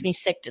 It makes me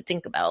sick to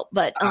think about.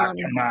 But come on.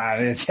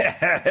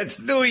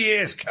 It's New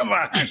Year's. Come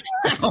on.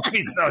 Don't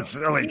be so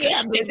silly.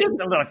 Just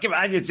a little. Come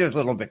on. Just a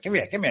little bit. Come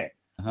here.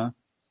 Was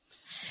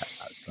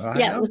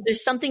there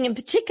something in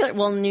particular?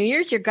 Well, New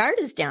Year's, your guard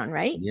is down,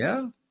 right?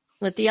 Yeah.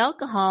 With the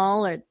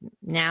alcohol, or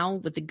now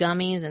with the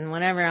gummies and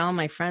whatever, all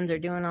my friends are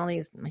doing all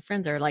these. My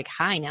friends are like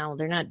high now.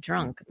 They're not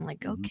drunk. I'm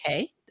like,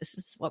 okay, this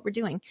is what we're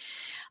doing.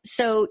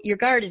 So your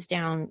guard is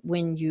down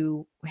when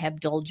you have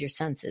dulled your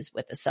senses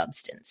with a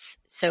substance.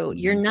 So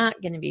you're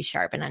not going to be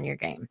sharp and on your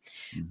game,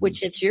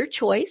 which is your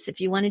choice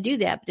if you want to do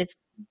that. But it's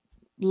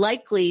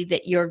likely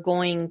that you're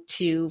going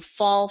to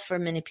fall for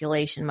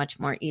manipulation much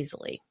more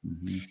easily.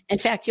 In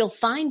fact, you'll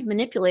find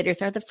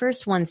manipulators are the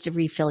first ones to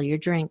refill your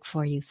drink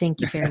for you. Thank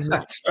you very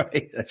much.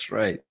 That's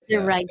right.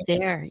 They're right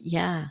there.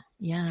 Yeah.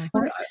 You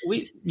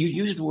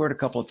used the word a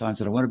couple of times,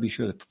 and I want to be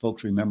sure that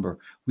folks remember.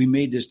 We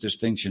made this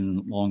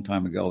distinction a long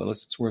time ago.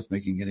 It's worth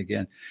making it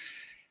again.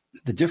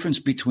 The difference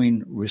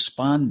between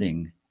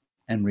responding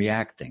and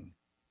reacting.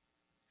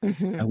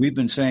 And we've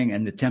been saying,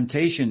 and the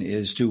temptation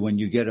is to, when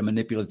you get a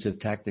manipulative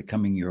tactic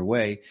coming your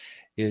way,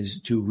 is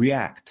to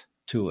react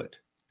to it.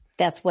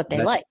 That's what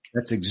they like.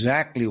 That's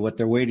exactly what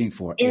they're waiting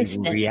for.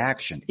 Instant. A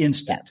reaction.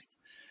 Instant. Yes.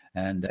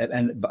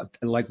 But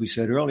like we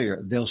said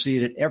earlier, they'll see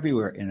it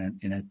everywhere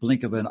in a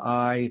blink of an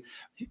eye,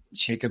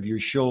 shake of your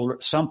shoulder,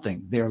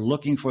 something. They're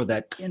looking for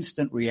that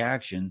instant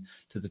reaction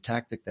to the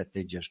tactic that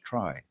they just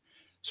tried.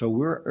 So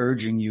we're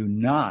urging you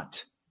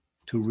not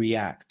to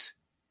react.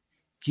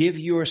 Give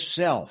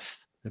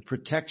yourself the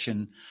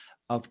protection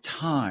of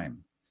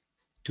time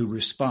to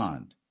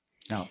respond.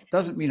 Now, it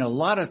doesn't mean a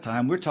lot of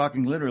time. We're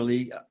talking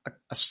literally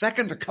a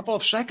second, a couple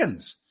of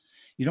seconds.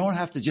 You don't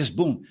have to just,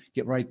 boom,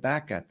 get right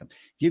back at them.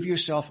 Give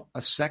yourself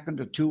a second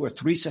or 2 or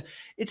 3 seconds.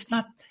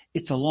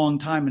 It's a long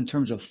time in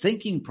terms of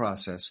thinking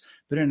process,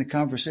 but in a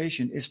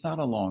conversation, it's not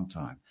a long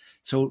time.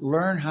 So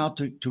learn how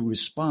to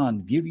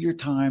respond. Give your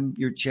time,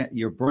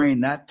 your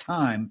brain that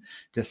time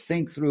to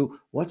think through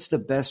what's the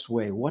best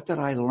way. What did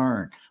I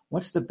learn?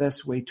 What's the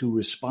best way to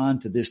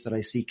respond to this that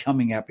I see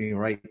coming at me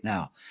right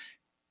now?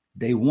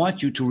 They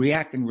want you to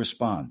react and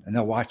respond, and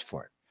they'll watch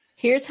for it.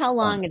 Here's how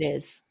long it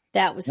is.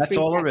 That's 3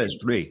 all seconds.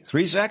 there is.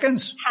 3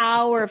 seconds.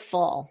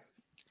 Powerful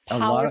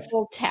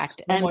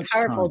tact and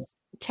powerful time.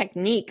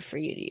 Technique for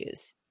you to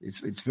use.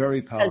 It's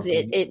very powerful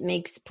because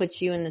it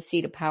puts you in the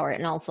seat of power,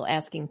 and also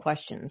asking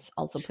questions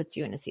also puts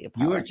you in a seat of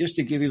power. Just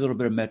to give you a little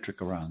bit of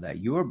metric around that,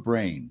 your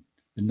brain,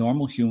 the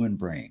normal human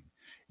brain,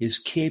 is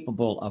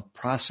capable of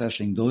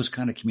processing those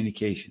kind of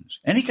communications,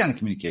 any kind of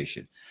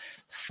communication,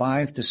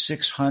 500 to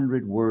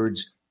 600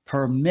 words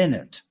per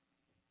minute.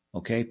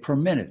 Okay, per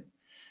minute.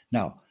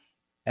 Now,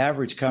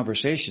 average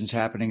conversations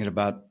happening at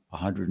about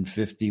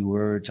 150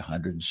 words,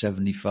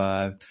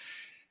 175.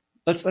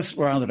 Let's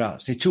round it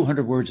out. Say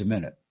 200 words a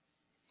minute.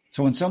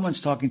 So when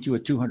someone's talking to you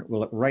at 200,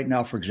 well, right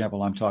now, for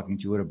example, I'm talking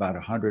to you at about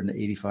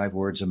 185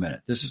 words a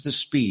minute. This is the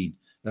speed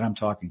that I'm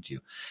talking to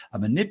you. A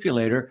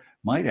manipulator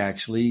might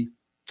actually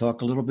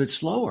talk a little bit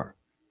slower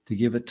to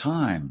give it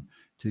time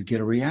to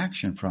get a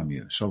reaction from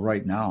you. So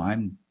right now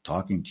I'm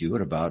talking to you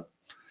at about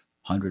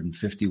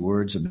 150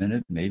 words a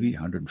minute, maybe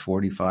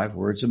 145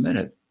 words a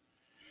minute.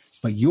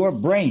 But your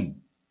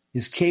brain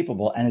is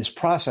capable and is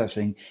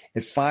processing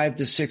at 500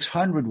 to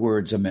 600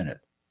 words a minute.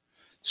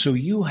 So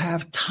you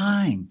have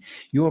time.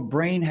 Your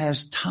brain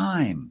has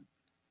time.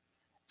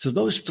 So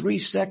those 3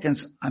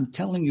 seconds, I'm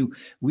telling you,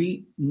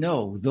 we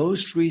know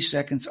those 3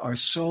 seconds are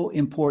so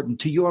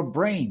important to your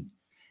brain.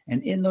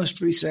 And in those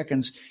 3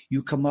 seconds,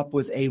 you come up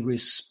with a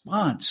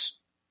response,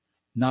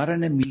 not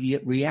an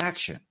immediate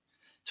reaction.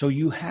 So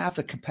you have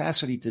the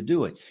capacity to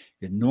do it.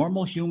 Your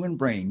normal human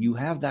brain, you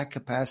have that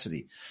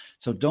capacity.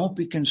 So don't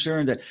be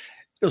concerned that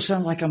it'll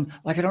sound like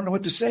I don't know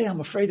what to say. I'm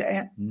afraid to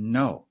answer.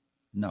 No.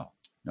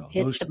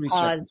 Hit Those the 3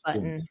 pause seconds,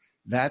 button.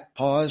 That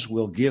pause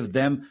will give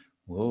them,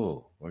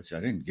 whoa, I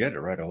didn't get it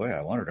right away.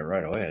 I wanted it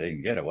right away. I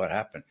didn't get it. What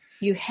happened?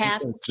 You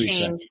have to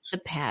change the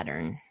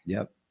pattern.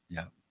 Yep.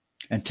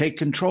 And take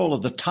control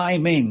of the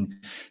timing.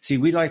 See,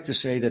 we like to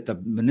say that the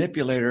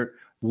manipulator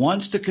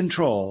wants to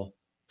control,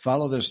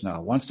 follow this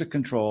now, wants to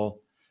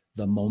control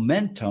the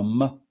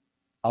momentum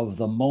of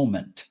the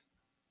moment,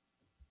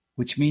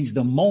 which means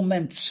the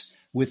moments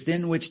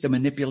within which the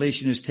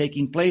manipulation is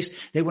taking place.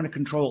 They want to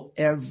control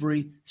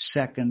every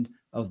second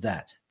of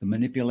that. The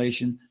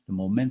manipulation, the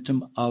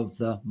momentum of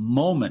the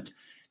moment.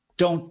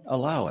 Don't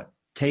allow it.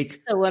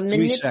 So a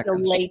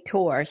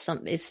manipulator,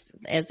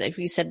 as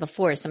we said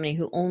before, somebody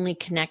who only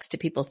connects to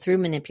people through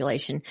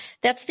manipulation.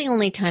 That's the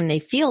only time they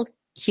feel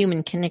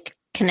human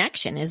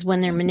connection is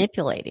when they're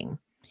manipulating.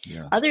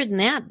 Yeah. Other than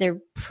that, they're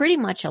pretty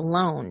much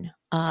alone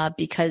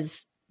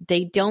because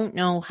they don't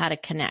know how to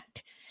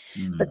connect.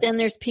 But then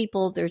there's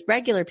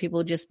regular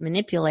people who just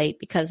manipulate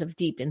because of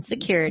deep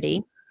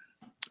insecurity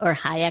or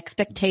high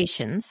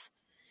expectations.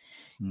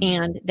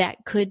 And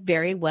that could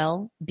very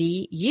well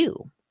be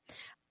you.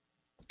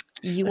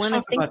 Let's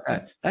talk about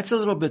that. That's a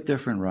little bit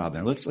different,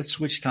 Robin. Let's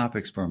switch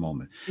topics for a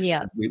moment.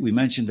 Yeah. We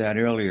mentioned that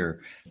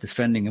earlier,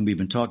 defending, and we've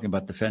been talking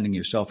about defending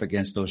yourself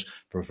against those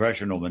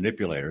professional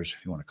manipulators,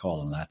 if you want to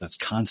call them that. That's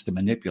constant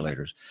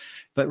manipulators.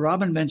 But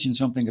Robin mentioned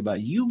something about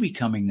you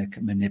becoming the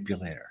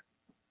manipulator.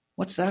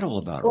 What's that all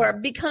about? Or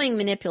becoming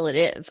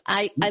manipulative.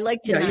 I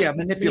like to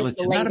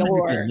manipulative. Not a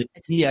manipulative.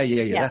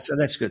 Yeah.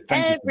 That's good.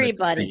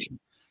 Everybody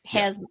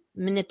has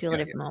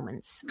manipulative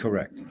moments.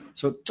 Correct.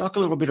 So talk a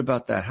little bit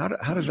about that. How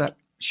does that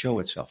show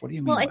itself? What do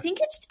you mean? Well, I think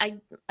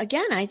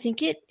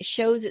it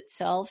shows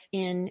itself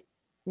in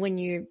when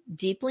you're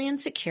deeply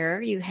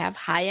insecure, you have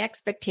high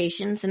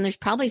expectations, and there's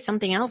probably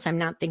something else I'm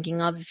not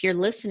thinking of. If you're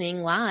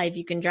listening live,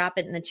 you can drop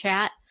it in the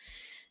chat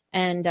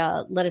and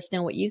let us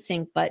know what you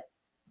think. But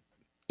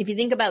if you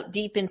think about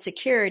deep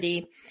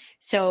insecurity,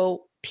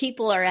 so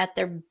people are at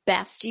their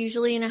best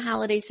usually in a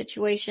holiday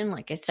situation.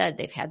 Like I said,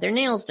 they've had their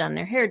nails done,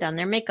 their hair done,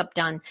 their makeup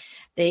done.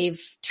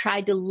 They've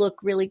tried to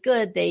look really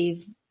good.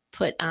 They've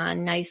put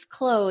on nice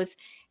clothes.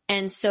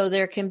 And so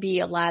there can be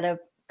a lot of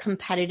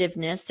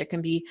competitiveness. There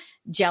can be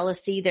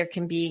jealousy. There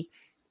can be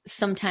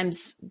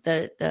sometimes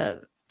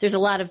there's a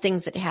lot of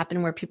things that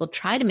happen where people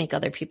try to make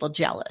other people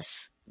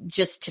jealous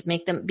just to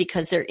make them,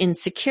 because they're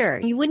insecure.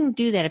 You wouldn't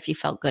do that if you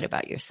felt good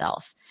about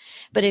yourself.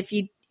 But if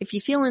you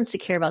feel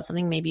insecure about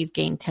something, maybe you've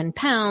gained 10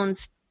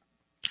 pounds,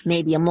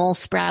 Maybe a mole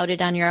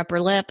sprouted on your upper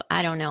lip.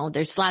 I don't know.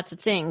 There's lots of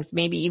things.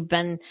 Maybe you've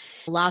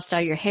lost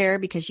all your hair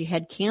because you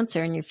had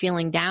cancer and you're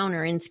feeling down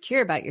or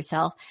insecure about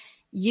yourself.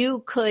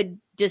 You could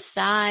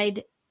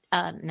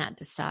not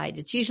decide.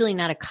 It's usually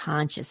not a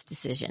conscious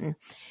decision.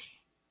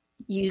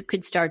 You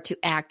could start to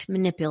act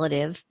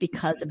manipulative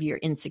because of your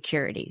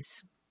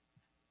insecurities.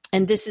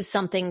 And this is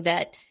something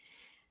that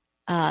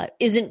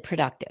isn't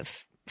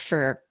productive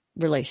for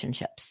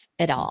relationships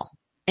at all.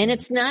 And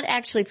it's not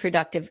actually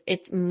productive.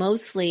 It's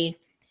mostly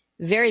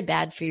very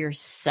bad for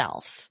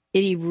yourself.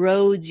 It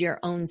erodes your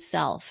own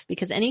self,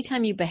 because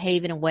anytime you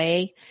behave in a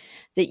way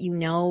that you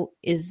know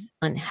is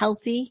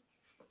unhealthy,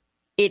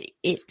 it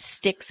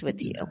sticks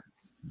with you.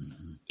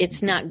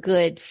 It's not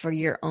good for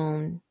your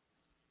own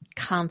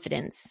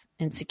confidence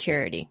and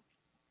security.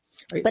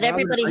 But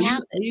everybody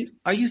has it.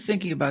 Are you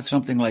thinking about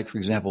something like, for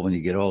example, when you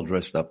get all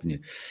dressed up and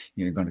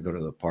you're going to go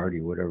to the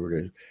party, whatever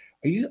it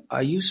is,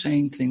 are you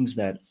saying things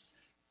that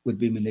would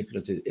be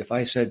manipulative? If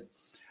I said,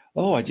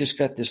 "Oh, I just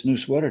got this new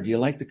sweater. Do you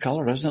like the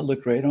color? Doesn't it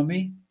look great on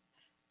me?"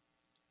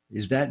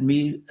 Is that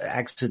me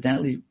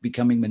accidentally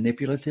becoming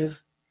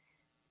manipulative?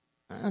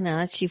 Oh, no,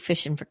 that's you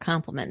fishing for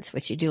compliments,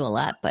 which you do a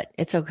lot, but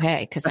it's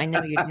okay because I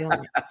know you're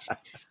doing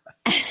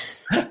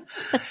it.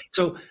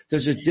 So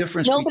there's a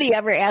difference. Nobody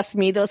ever asks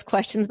me those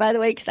questions, by the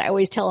way, because I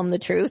always tell them the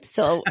truth.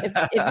 So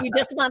if you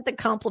just want the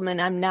compliment,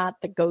 I'm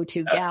not the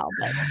go-to gal.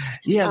 But,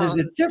 yeah, there's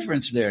a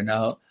difference there.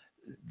 Now,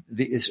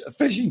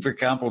 fishing for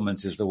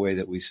compliments is the way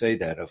that we say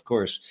that, of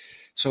course.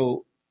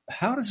 So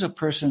how does a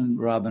person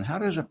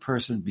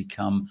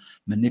become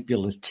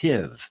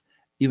manipulative,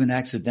 even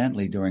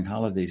accidentally, during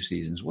holiday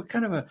seasons? What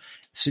kind of a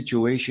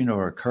situation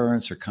or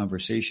occurrence or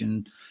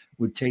conversation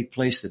would take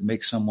place that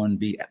makes someone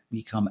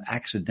become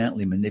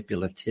accidentally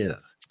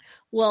manipulative?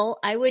 Well,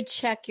 I would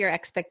check your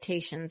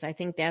expectations. I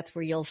think that's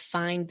where you'll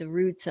find the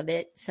roots of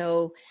it.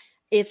 So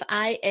if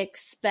I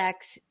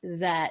expect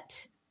that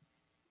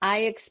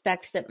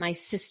my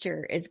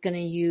sister is going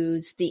to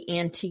use the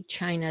antique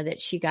china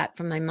that she got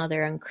from my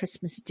mother on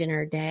Christmas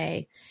dinner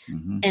day.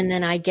 Mm-hmm. And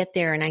then I get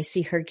there and I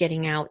see her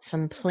getting out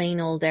some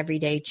plain old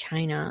everyday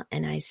china.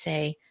 And I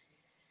say,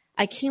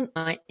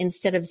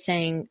 instead of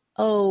saying,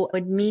 "Oh,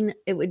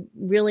 it would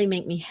really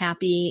make me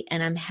happy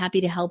and I'm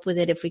happy to help with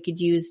it if we could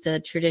use the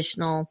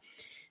traditional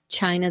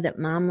china that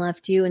mom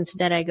left you."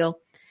 Instead, I go,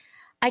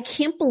 "I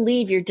can't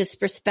believe you're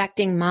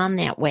disrespecting mom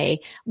that way.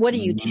 What are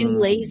you, too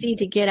lazy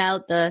to get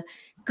out the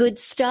good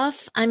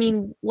stuff? I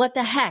mean, what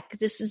the heck?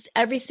 This is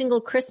every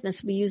single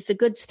Christmas we use the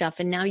good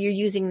stuff, and now you're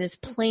using this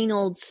plain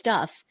old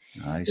stuff."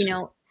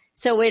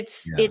 So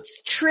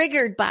it's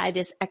triggered by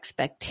this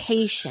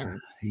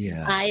expectation.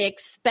 Yeah. I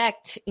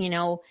expect,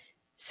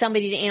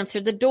 somebody to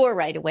answer the door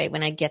right away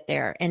when I get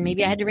there. And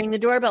maybe I had to ring the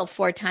doorbell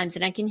 4 times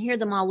and I can hear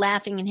them all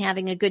laughing and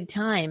having a good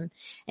time.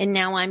 And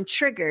now I'm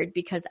triggered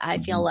because I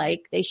feel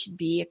like they should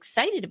be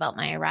excited about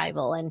my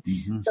arrival. And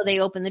so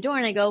they open the door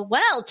and I go,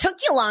 "Well, took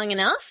you long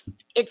enough."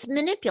 It's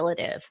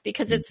manipulative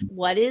because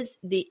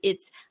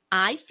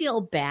I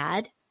feel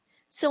bad.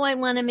 So I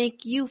want to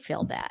make you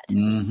feel bad.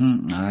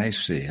 Mm-hmm. I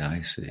see.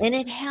 And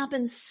it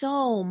happens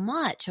so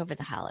much over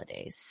the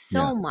holidays.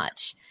 So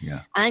much.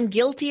 Yeah. I'm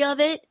guilty of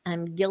it.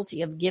 I'm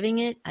guilty of giving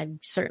it. I've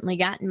certainly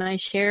gotten my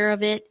share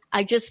of it.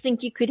 I just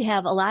think you could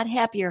have a lot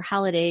happier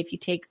holiday if you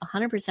take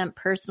 100%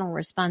 personal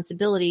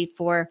responsibility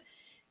for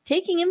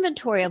taking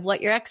inventory of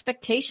what your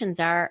expectations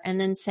are and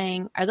then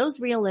saying, are those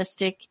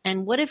realistic?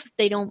 And what if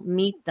they don't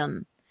meet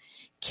them?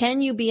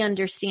 Can you be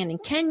understanding?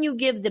 Can you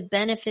give the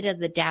benefit of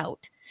the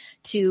doubt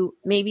to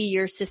maybe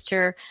your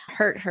sister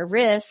hurt her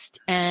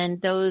wrist and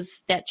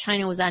that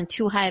china was on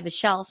too high of a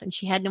shelf and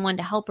she had no one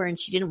to help her and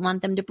she didn't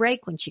want them to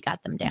break when she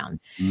got them down.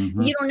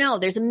 Mm-hmm. You don't know.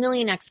 There's a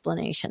million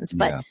explanations,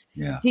 but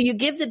do you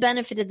give the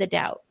benefit of the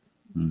doubt?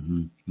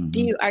 Mm-hmm.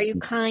 Mm-hmm. Are you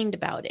kind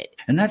about it?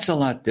 And that's a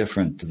lot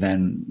different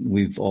than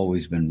we've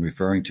always been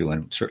referring to,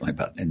 and certainly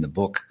about in the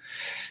book.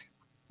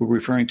 We're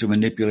referring to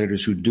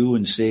manipulators who do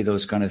and say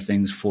those kind of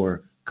things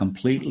for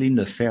completely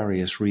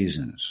nefarious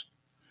reasons,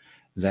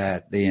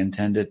 that they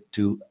intended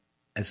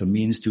as a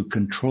means to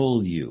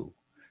control you,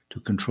 to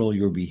control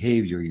your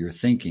behavior, your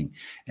thinking.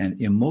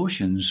 And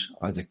emotions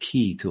are the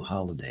key to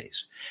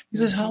holidays,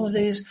 because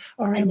holidays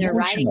are emotional. They're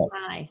riding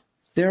high.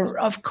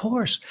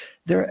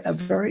 They're a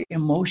very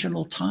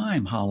emotional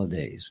time,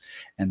 holidays.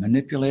 And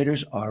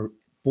manipulators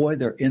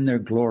they're in their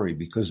glory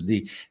because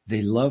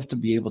they love to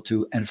be able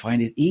to and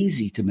find it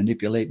easy to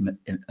manipulate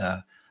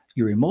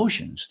your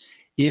emotions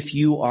if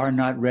you are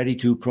not ready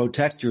to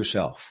protect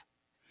yourself.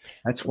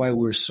 That's why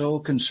we're so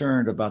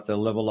concerned about the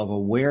level of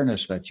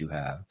awareness that you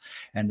have,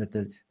 and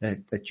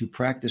that you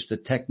practice the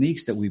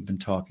techniques that we've been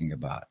talking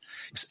about.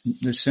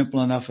 They're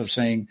simple enough of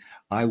saying,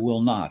 "I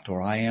will not,"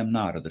 or "I am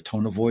not," or the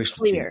tone of voice,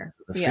 clear,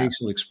 the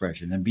facial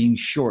expression, and being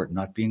short,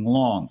 not being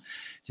long.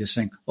 Just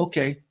saying,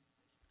 "Okay,"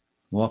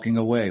 walking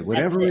away,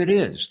 whatever it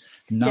is.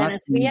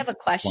 Dennis, we have a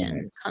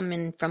question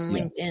coming from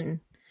LinkedIn.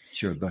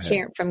 Sure, go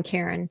ahead. From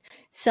Karen.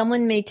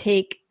 Someone may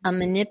take a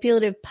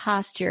manipulative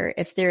posture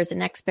if there's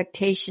an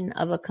expectation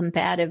of a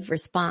combative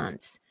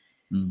response.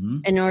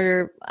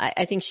 Mm-hmm.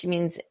 I think she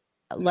means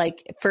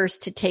like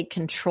first to take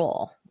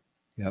control.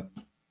 Yep.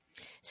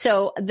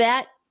 So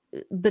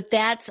but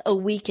that's a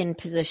weakened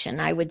position.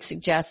 I would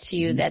suggest to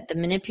you that the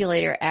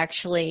manipulator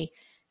actually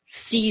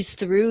sees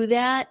through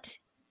that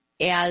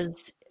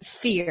as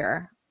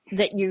fear,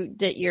 that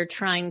you're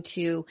trying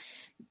to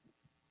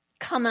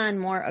come on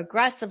more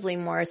aggressively,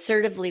 more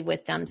assertively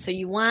with them. So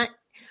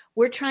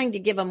we're trying to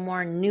give a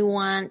more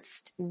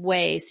nuanced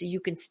way so you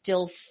can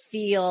still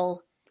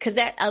feel, because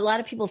a lot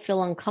of people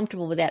feel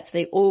uncomfortable with that, so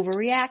they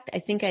overreact. I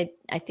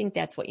think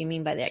that's what you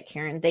mean by that,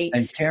 Karen. They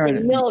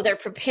know they're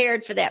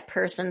prepared for that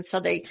person, so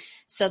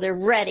they're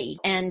ready.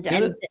 And go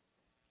ahead.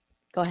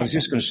 I was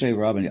just going to say,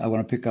 Robin, I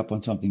want to pick up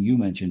on something you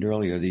mentioned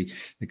earlier.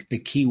 The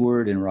key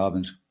word in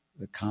Robin's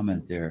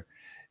comment there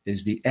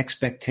is the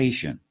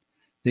expectation.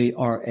 They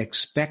are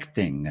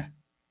expecting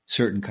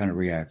certain kind of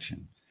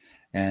reaction.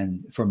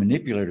 And for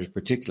manipulators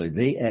particularly,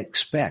 they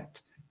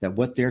expect that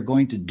what they're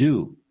going to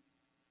do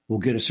will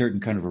get a certain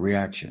kind of a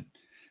reaction.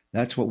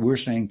 That's what we're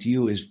saying to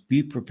you, is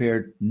be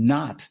prepared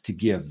not to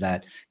give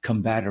that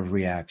combative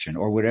reaction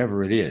or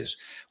whatever it is.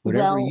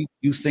 Whatever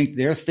you think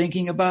they're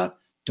thinking about,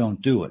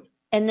 don't do it.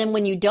 And then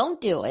when you don't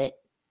do it,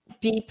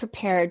 be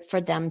prepared for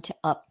them to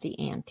up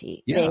the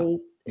ante.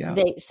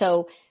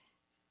 So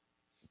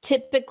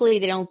typically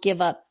they don't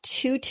give up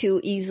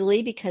too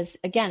easily because,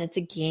 again, it's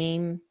a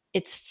game.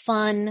 It's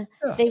fun.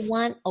 Yeah. They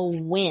want a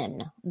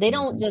win. They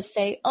don't just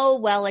say, oh,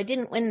 well, I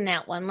didn't win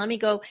that one. Let me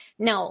go.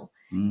 No,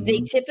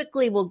 they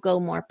typically will go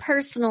more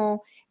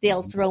personal.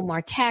 They'll throw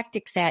more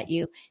tactics at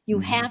you. You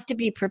have to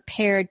be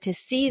prepared to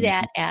see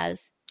that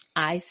as,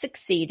 I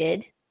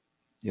succeeded.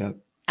 Yep.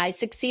 I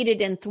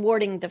succeeded in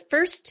thwarting the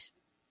first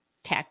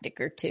tactic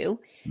or two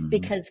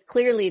because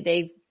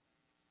clearly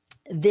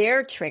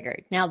they're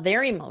triggered. Now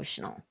they're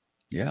emotional.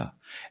 Yeah.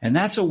 And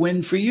that's a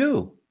win for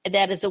you.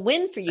 That is a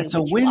win for you. That's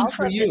a win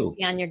for you. You also have to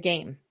stay on your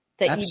game,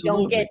 that Absolutely. You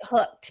don't get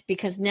hooked,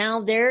 because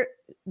now they're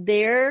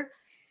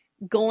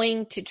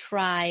going to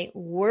try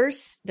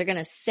worse. They're going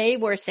to say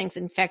worse things.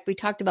 In fact, we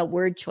talked about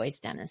word choice,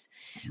 Dennis.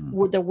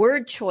 The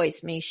word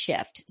choice may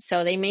shift.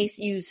 So they may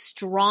use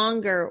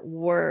stronger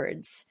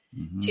words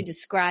to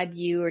describe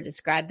you or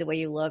describe the way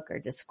you look or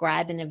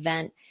describe an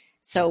event.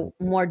 So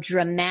more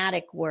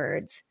dramatic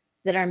words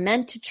that are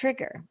meant to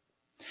trigger.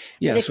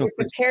 Yeah. But if you're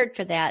prepared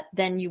for that,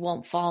 then you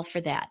won't fall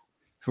for that.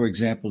 For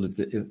example,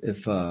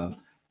 if a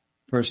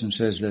person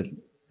says that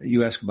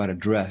you ask about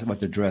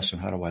the dress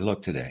and how do I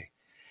look today?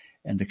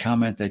 And the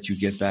comment that you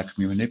get back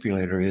from your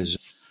manipulator is,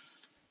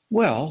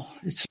 well,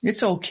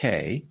 it's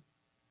okay.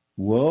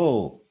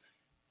 Whoa.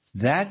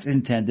 That's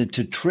intended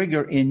to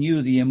trigger in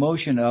you the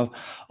emotion of,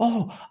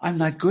 oh, I'm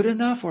not good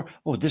enough, or,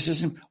 oh, this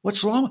isn't,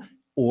 what's wrong?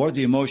 Or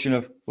the emotion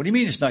of, what do you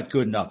mean it's not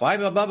good enough? Blah,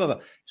 blah, blah, blah.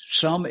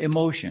 Some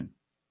emotion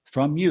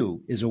from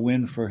you is a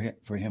win for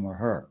him or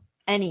her.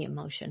 Any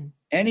emotion.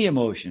 Any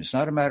emotion. It's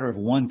not a matter of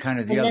one kind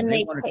of the other. And then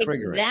they want to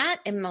trigger that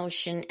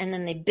emotion and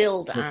then they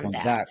build on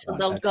that. So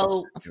they'll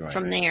go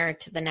from there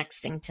to the next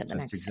thing to the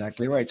next thing. That's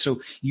exactly right.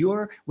 So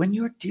when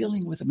you're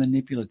dealing with a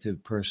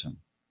manipulative person,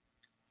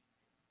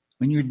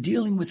 when you're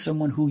dealing with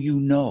someone who you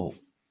know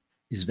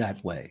is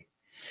that way,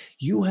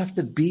 you have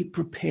to be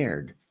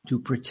prepared to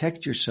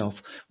protect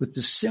yourself with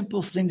the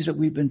simple things that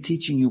we've been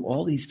teaching you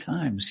all these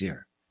times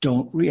here.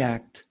 Don't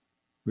react,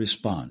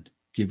 respond.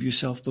 Give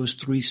yourself those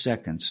 3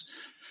 seconds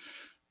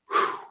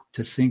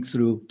to think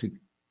through,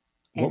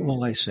 what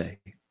will I say?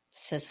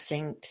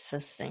 Succinct.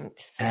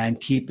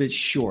 And keep it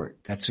short.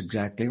 That's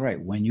exactly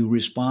right. When you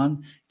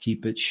respond,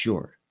 keep it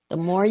short. The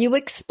more you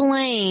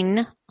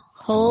explain,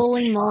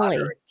 holy moly.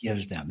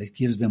 It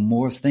gives them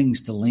more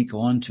things to link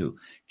onto.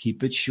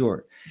 Keep it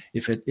short.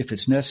 If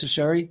it's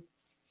necessary,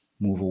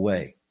 move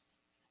away.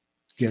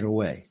 Get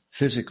away.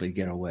 Physically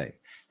get away.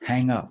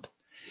 Hang up.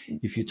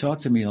 If you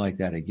talk to me like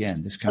that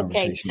again, this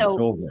conversation is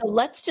over. So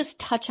let's just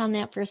touch on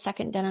that for a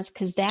second, Dennis,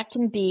 because that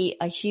can be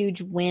a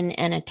huge win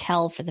and a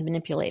tell for the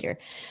manipulator.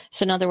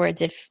 So in other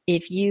words,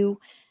 if you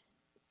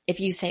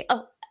say,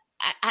 oh,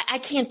 I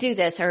can't do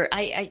this, or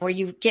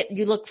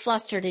you look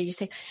flustered, or you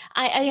say,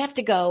 I have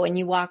to go, and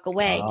you walk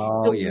away.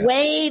 The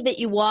way that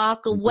you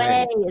walk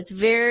away is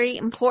very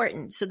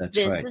important. So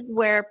this is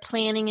where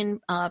planning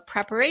and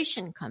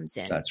preparation comes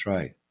in. That's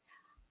right.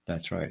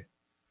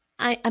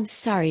 I'm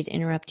sorry to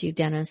interrupt you,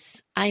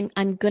 Dennis.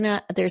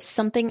 There's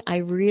something I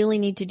really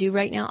need to do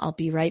right now. I'll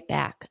be right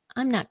back.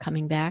 I'm not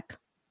coming back.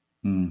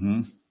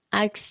 Mm-hmm.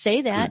 I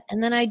say that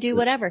and then I do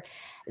whatever.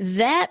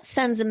 That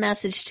sends a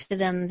message to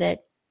them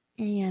that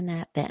you're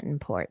not that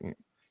important.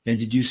 And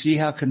did you see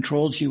how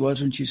controlled she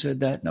was when she said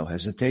that? No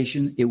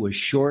hesitation. It was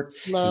short.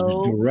 Slow. It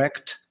was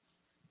direct.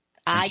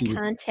 Eye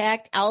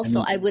contact.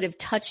 Also, I would have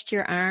touched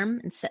your arm,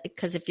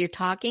 because if you're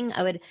talking,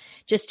 I would,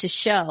 just to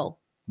show.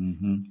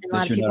 Mm-hmm. A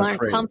lot of people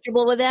aren't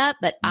comfortable with that,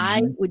 but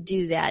I would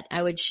do that.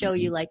 I would show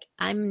you, like,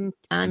 I'm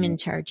in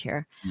charge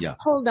here. Yeah.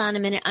 Hold on a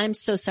minute. I'm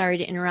so sorry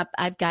to interrupt.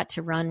 I've got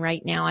to run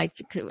right now.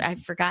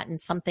 I've forgotten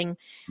something.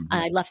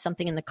 I left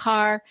something in the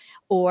car,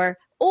 or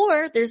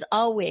there's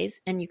always,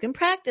 and you can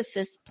practice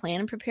this, plan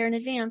and prepare in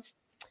advance.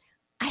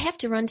 I have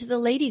to run to the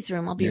ladies'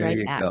 room. I'll be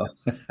right back.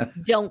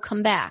 Don't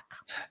come back.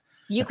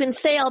 You can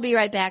say, I'll be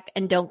right back,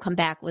 and don't come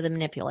back with a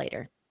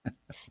manipulator.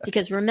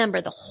 Because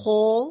remember, the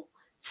whole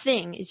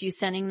thing is you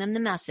sending them the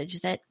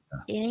message that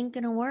it ain't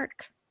going to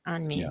work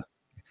on me. Yeah.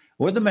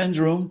 Or the men's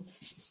room.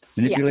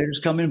 Manipulators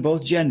come in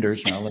both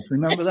genders. Now let's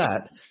remember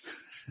that.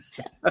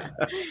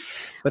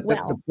 But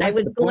I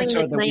was going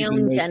with my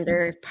own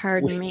gender.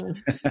 Pardon me.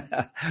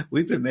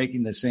 We've been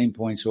making the same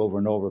points over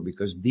and over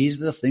because these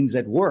are the things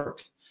that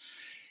work.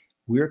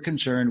 We're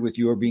concerned with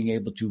your being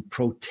able to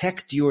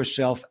protect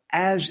yourself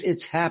as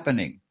it's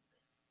happening,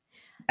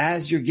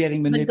 as you're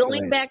getting manipulated. But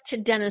going back to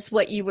Dennis,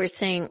 what you were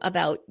saying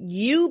about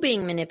you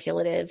being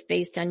manipulative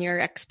based on your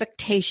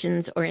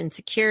expectations or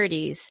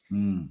insecurities,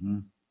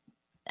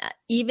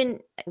 even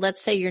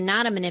let's say you're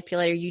not a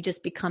manipulator, you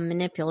just become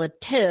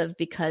manipulative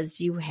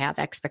because you have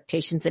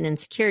expectations and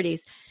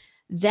insecurities.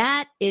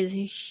 That is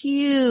a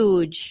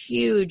huge,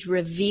 huge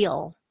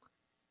reveal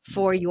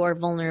for your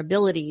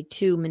vulnerability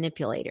to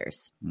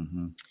manipulators.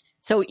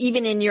 So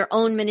even in your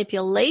own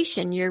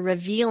manipulation, you're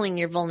revealing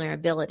your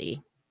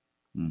vulnerability.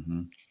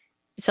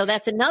 So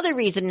that's another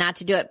reason not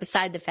to do it,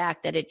 beside the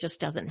fact that it just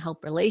doesn't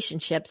help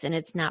relationships and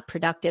it's not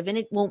productive and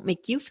it won't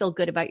make you feel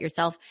good about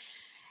yourself.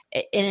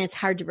 And it's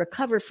hard to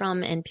recover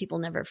from, and people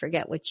never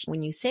forget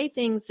when you say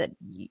things that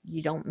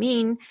you don't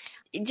mean.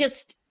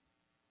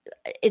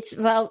 It's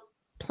about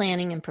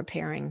planning and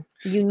preparing.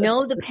 You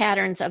know the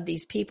patterns of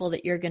these people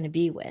that you're going to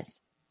be with.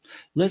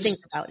 Think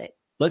about it.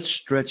 Let's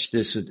stretch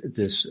this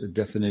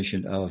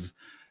definition of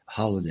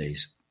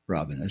holidays,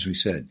 Robin, as we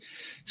said.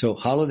 So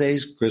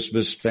holidays,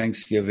 Christmas,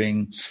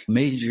 Thanksgiving,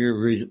 major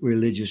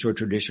religious or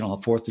traditional,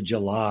 4th of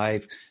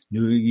July,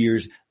 New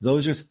Year's,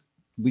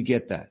 we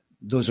get that.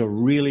 Those are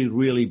really,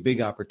 really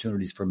big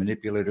opportunities for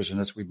manipulators, and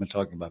that's what we've been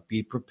talking about.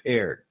 Be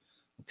prepared,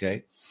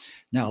 okay?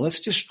 Now, let's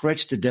just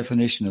stretch the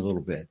definition a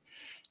little bit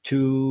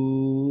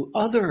to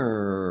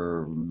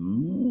other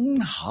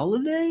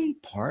holiday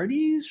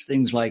parties,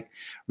 things like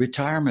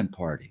retirement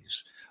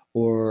parties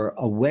or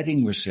a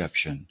wedding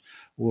reception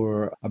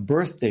or a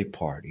birthday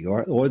party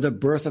or the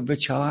birth of a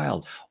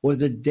child or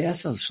the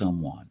death of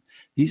someone.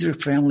 These are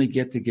family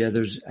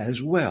get-togethers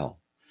as well.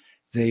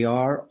 They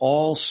are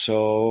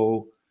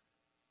also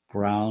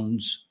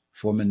grounds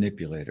for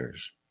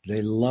manipulators.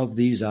 They love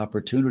these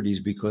opportunities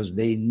because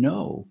they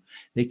know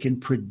they can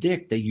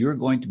predict that you're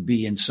going to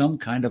be in some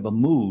kind of a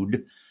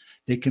mood.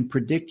 They can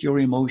predict your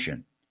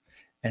emotion.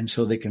 And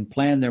so they can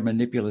plan their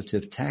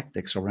manipulative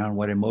tactics around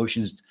what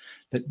emotions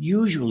that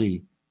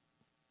usually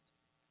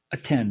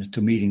attend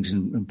to meetings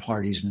and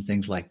parties and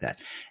things like that.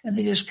 And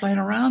they just plan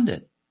around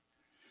it.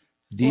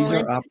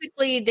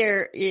 Typically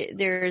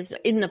there's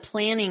in the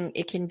planning,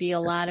 it can be a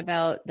lot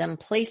about them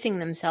placing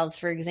themselves.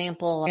 For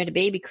example, at a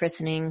baby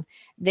christening,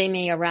 they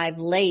may arrive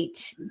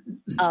late,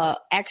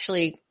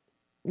 actually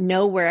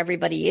know where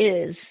everybody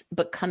is,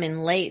 but come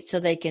in late so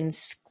they can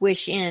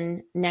squish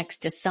in next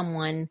to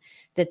someone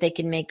that they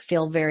can make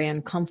feel very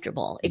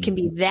uncomfortable. It can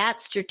be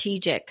that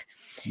strategic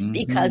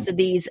because of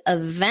these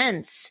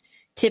events.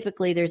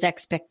 Typically there's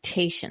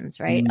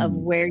expectations, right? Of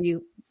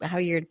how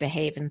you're to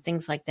behave and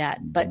things like that.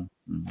 But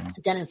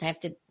Dennis, I have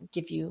to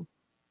give you,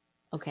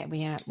 okay,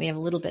 we have a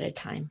little bit of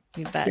time.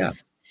 We've got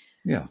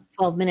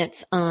 12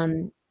 minutes.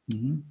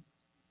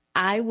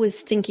 I was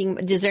thinking,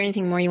 is there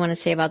anything more you want to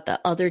say about the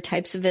other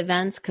types of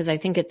events? Because I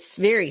think it's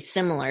very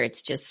similar.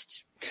 It's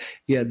just.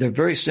 Yeah, they're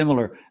very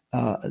similar.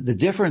 The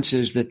difference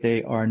is that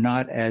they are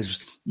not as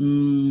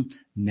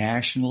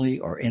nationally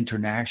or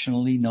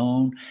internationally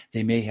known.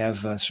 They may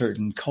have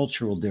certain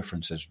cultural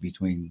differences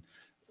between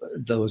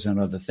those and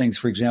other things.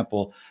 For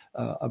example,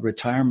 a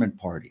retirement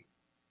party.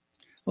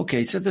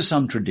 Okay, so there's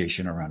some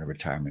tradition around a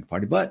retirement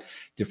party, but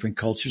different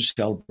cultures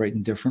celebrate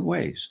in different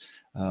ways.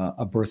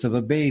 A birth of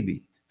a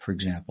baby, for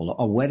example,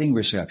 a wedding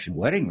reception.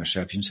 Wedding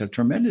receptions have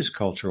tremendous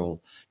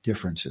cultural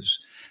differences,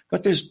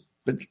 but how does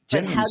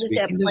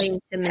that play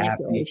into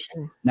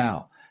manipulation?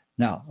 Now,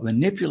 a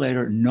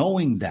manipulator,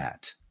 knowing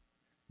that,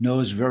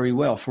 knows very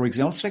well. For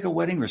example, let's take a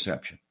wedding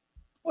reception.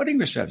 Wedding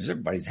receptions,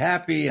 everybody's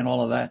happy and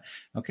all of that.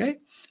 Okay,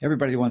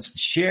 everybody wants to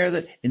share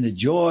that in the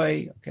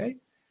joy. Okay.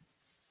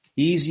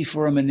 Easy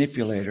for a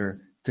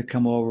manipulator to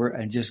come over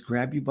and just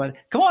grab you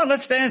come on,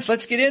 let's dance,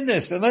 let's get in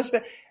this, and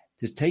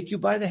just take you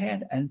by the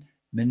hand and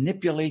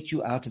manipulate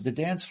you out to the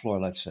dance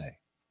floor, let's say.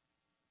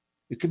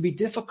 It can be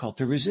difficult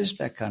to resist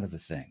that kind of a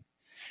thing.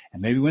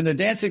 And maybe when they're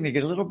dancing, they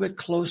get a little bit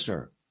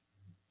closer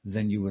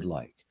than you would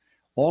like.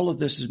 All of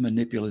this is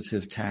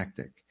manipulative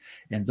tactic.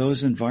 And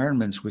those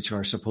environments which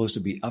are supposed to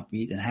be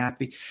upbeat and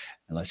happy,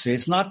 and let's say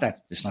it's not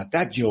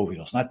that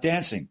jovial, it's not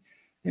dancing,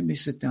 they may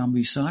sit down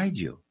beside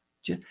you.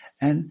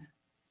 And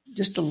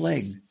just a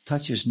leg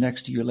touches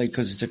next to your leg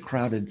because it's a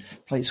crowded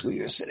place where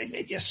you're sitting.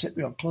 They just sit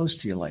real close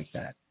to you like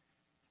that.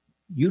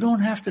 You don't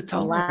have to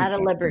tolerate a lot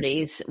of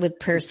liberties with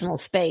personal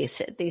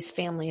space at these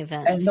family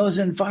events. And those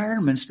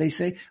environments, they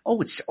say,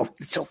 it's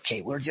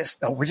okay. We're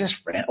just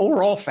friends.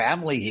 We're all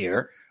family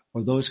here,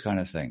 or those kind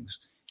of things.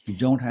 You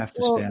don't have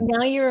to stand.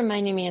 Now you're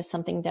reminding me of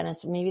something,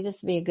 Dennis. Maybe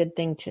this would be a good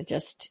thing to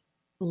just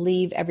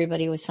leave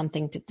everybody with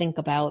something to think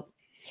about.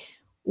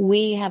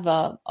 we have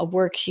a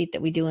worksheet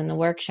that we do in the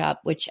workshop,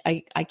 which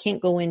I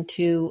can't go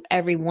into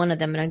every one of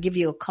them, and I'll give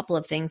you a couple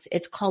of things.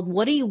 It's called,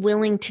 what are you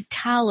willing to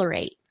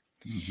tolerate?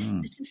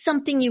 Mm-hmm. This is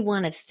something you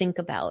want to think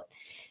about.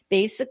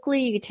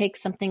 Basically, you take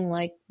something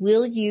like,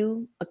 will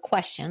you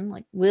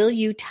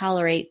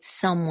tolerate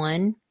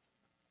someone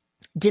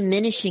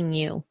diminishing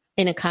you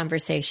in a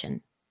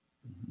conversation?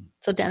 Mm-hmm.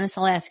 So Dennis,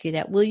 I'll ask you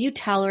that. Will you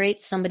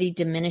tolerate somebody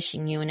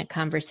diminishing you in a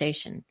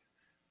conversation?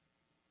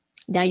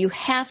 Now you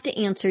have to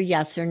answer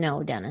yes or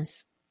no,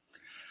 Dennis.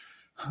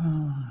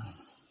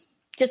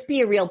 Just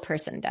be a real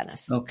person,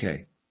 Dennis.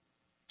 Okay.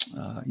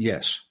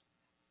 Yes.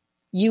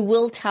 You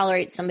will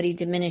tolerate somebody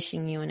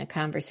diminishing you in a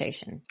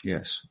conversation.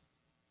 Yes.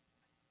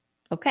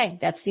 Okay,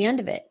 that's the end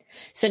of it.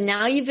 So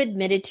now you've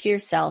admitted to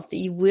yourself that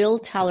you will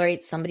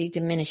tolerate somebody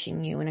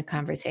diminishing you in a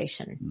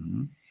conversation.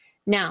 Mm-hmm.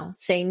 Now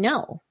say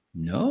no.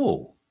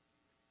 No.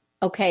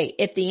 Okay,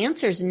 if the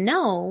answer is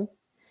no,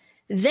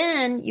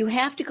 then you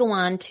have to go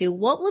on to,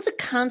 what will the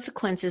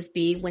consequences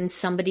be when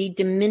somebody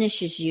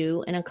diminishes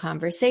you in a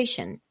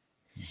conversation?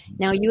 Mm-hmm.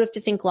 Now you have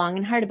to think long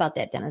and hard about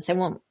that, Dennis. I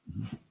won't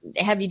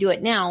have you do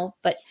it now,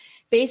 but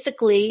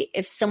basically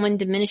if someone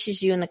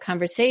diminishes you in the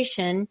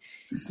conversation,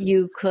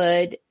 you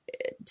could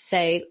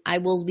say, I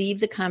will leave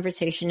the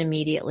conversation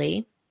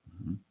immediately.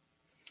 Mm-hmm.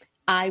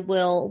 I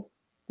will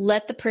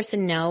let the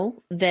person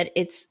know that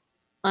it's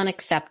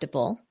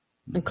unacceptable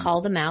and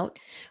call them out.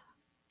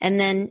 And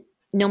then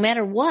no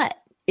matter what,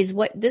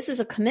 this is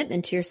a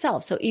commitment to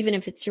yourself. So even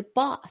if it's your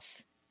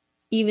boss,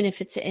 even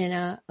if it's in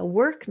a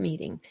work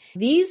meeting,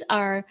 these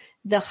are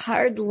the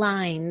hard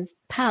lines,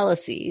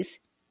 policies,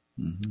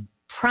 mm-hmm.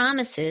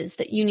 promises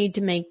that you need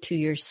to make to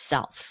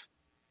yourself.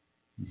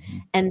 Mm-hmm.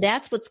 And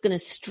that's what's going to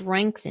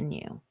strengthen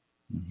you.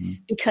 Mm-hmm.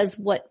 Because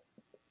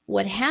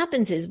what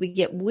happens is we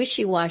get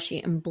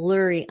wishy-washy and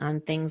blurry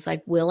on things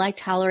like, will I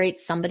tolerate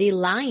somebody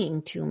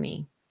lying to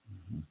me?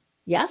 Mm-hmm.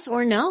 Yes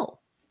or no?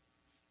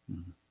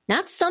 Mm-hmm.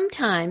 Not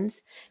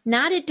sometimes,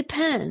 not it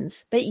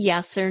depends, but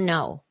yes or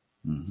no.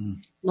 Mm-hmm.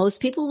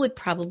 Most people would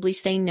probably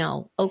say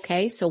no.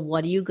 Okay, so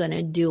what are you going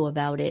to do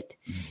about it?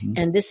 Mm-hmm.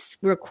 And this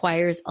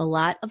requires a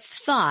lot of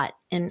thought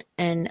and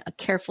a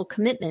careful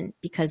commitment,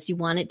 because you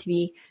want it to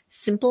be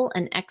simple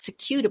and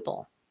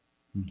executable.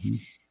 Mm-hmm.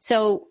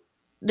 So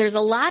there's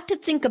a lot to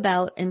think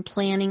about in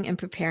planning and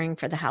preparing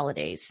for the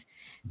holidays.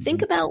 Mm-hmm.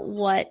 Think about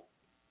what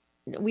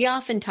we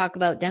often talk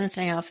about, Dennis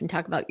and I often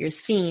talk about your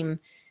theme.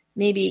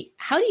 Maybe,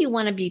 how do you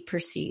want to be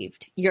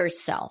perceived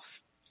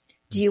yourself?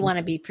 Do you want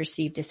to be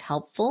perceived as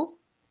helpful,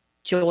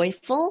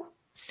 joyful,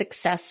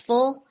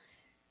 successful?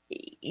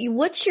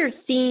 What's your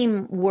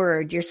theme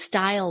word, your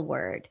style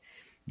word?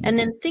 And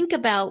then think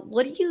about,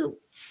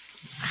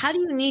 how do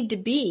you need to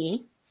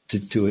be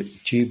to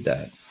achieve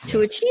that?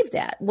 To achieve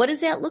that. What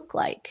does that look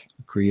like?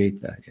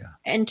 Create that, yeah.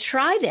 And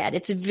try that.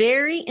 It's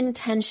very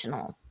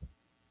intentional.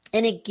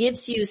 And it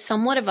gives you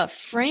somewhat of a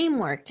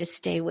framework to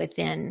stay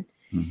within.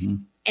 Mm-hmm.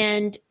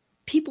 And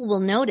people will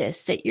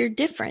notice that you're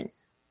different.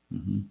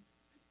 Mm-hmm.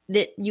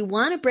 That you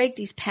want to break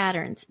these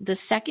patterns. The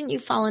second you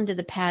fall into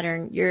the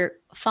pattern, you're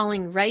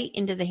falling right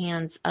into the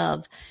hands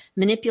of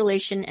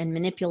manipulation and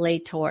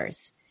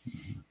manipulators.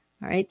 Mm-hmm.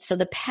 All right. So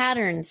the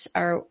patterns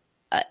are,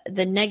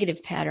 the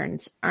negative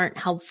patterns aren't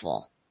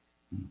helpful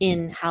mm-hmm.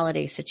 in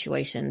holiday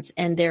situations,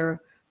 and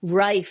they're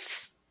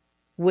rife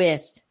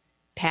with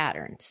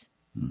patterns.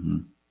 Mm-hmm.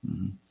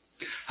 Mm-hmm.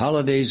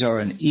 Holidays are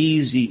an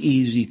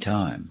easy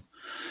time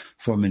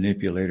for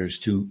manipulators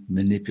to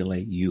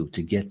manipulate you,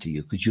 to get to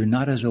you, because you're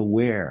not as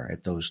aware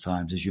at those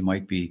times as you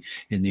might be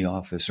in the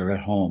office or at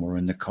home or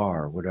in the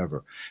car or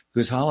whatever.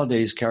 Because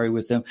holidays carry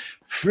with them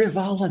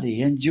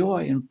frivolity and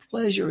joy and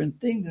pleasure and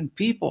things and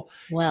people.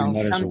 Well,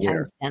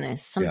 sometimes,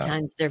 Dennis,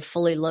 they're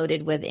fully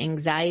loaded with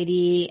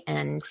anxiety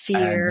and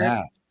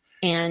fear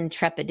and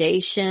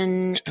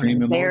trepidation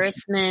and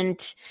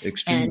embarrassment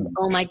and,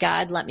 oh my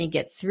God, let me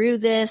get through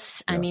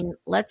this. Yeah. I mean,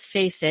 let's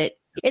face it.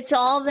 It's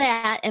all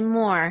that and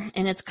more,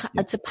 and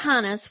it's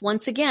upon us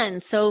once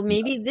again. So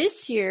maybe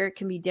this year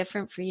can be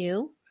different for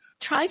you.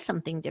 Try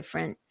something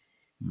different.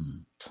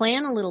 Mm.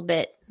 Plan a little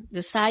bit.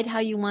 Decide how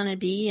you want to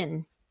be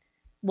and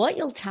what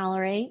you'll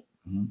tolerate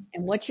and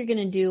what you're going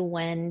to do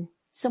when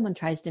someone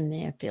tries to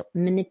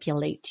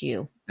manipulate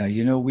you. Now,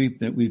 you know,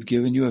 we've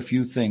given you a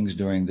few things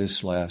during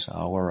this last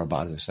hour,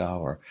 about this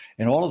hour.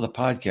 In all of the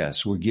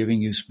podcasts, we're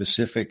giving you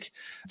specific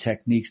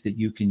techniques that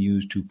you can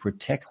use to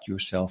protect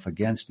yourself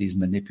against these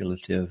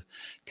manipulative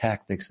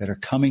tactics that are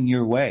coming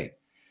your way.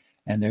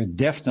 And they're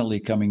definitely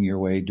coming your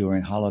way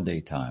during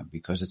holiday time,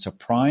 because it's a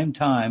prime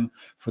time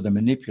for the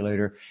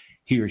manipulator,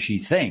 he or she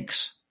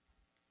thinks,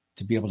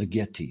 to be able to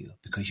get to you,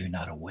 because you're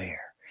not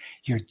aware.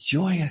 You're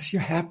joyous.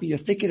 You're happy. You're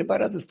thinking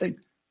about other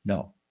things.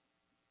 No.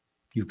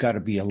 You've got to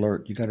be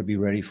alert. You've got to be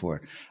ready for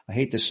it. I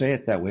hate to say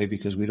it that way,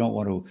 because we don't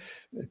want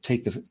to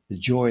take the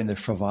joy and the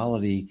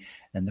frivolity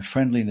and the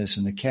friendliness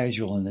and the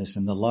casualness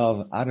and the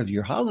love out of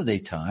your holiday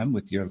time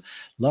with your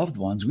loved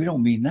ones. We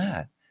don't mean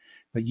that.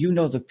 But you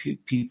know the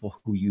people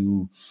who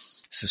you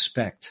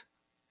suspect.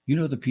 You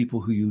know the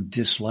people who you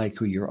dislike,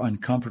 who you're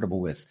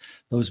uncomfortable with,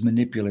 those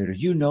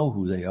manipulators. You know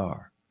who they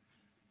are.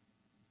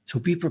 So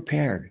be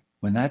prepared.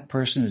 When that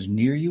person is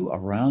near you,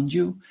 around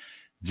you,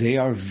 they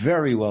are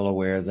very well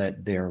aware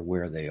that they're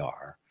where they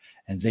are.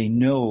 And they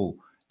know,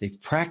 they've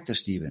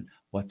practiced even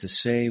what to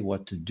say,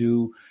 what to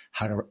do,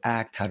 how to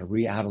act, how to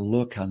react, how to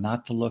look, how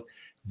not to look.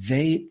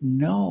 They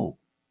know.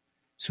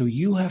 So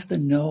you have to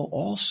know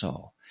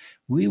also.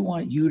 We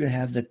want you to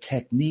have the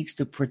techniques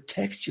to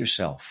protect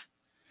yourself.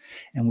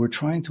 And we're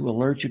trying to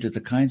alert you to the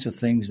kinds of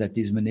things that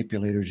these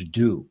manipulators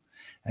do.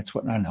 That's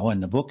what I know. In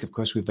the book, of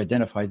course, we've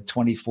identified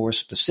 24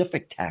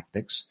 specific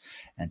tactics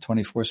and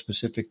 24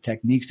 specific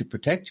techniques to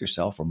protect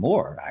yourself, or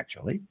more,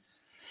 actually.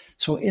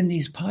 So in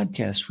these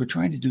podcasts, we're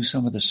trying to do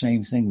some of the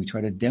same thing. We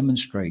try to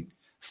demonstrate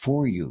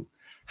for you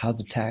how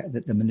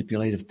the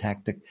manipulative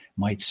tactic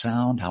might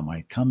sound, how it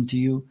might come to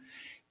you,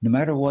 no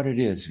matter what it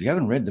is. If you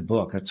haven't read the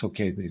book, that's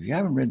okay. But if you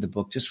haven't read the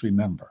book, just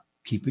remember,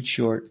 keep it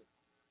short,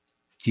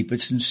 keep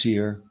it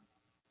sincere,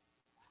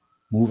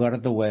 move out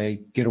of the way,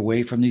 get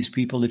away from these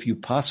people if you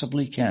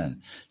possibly can.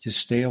 Just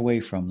stay away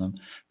from them,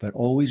 but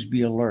always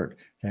be alert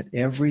that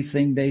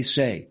everything they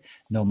say,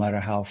 no matter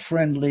how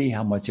friendly,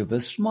 how much of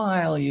a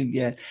smile you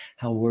get,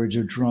 how words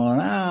are drawn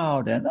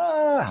out, and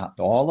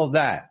all of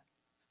that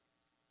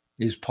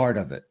is part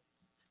of it.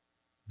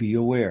 Be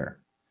aware.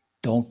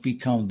 Don't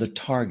become the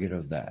target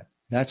of that.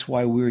 That's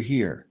why we're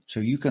here. So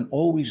you can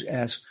always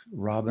ask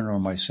Robin or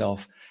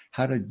myself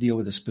how to deal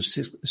with a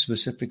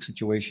specific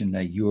situation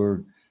that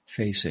you're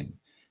facing.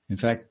 In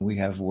fact, we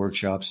have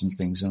workshops and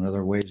things and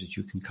other ways that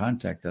you can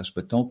contact us,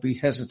 but don't be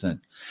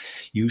hesitant.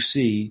 You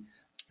see,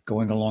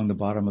 going along the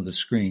bottom of the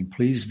screen,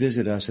 please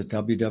visit us at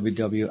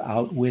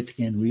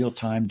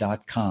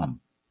www.outwitinrealtime.com.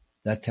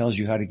 That tells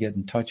you how to get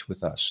in touch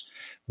with us.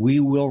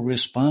 We will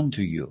respond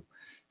to you.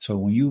 So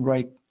when you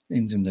write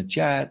things in the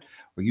chat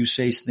or you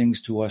say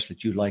things to us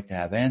that you'd like to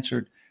have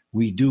answered,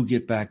 we do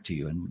get back to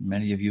you, and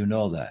many of you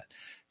know that.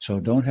 So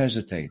don't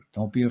hesitate.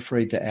 Don't be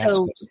afraid to ask.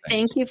 So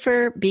thank you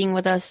for being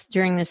with us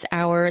during this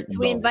hour.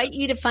 We invite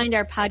you to find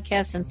our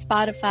podcast on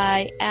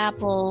Spotify,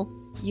 Apple,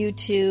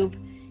 YouTube,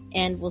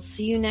 and we'll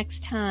see you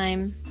next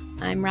time.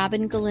 I'm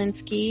Robin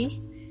Galinsky.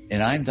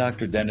 And I'm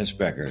Dr. Dennis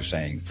Becker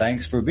saying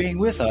thanks for being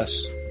with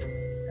us,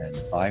 and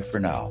bye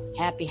for now.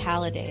 Happy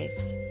holidays.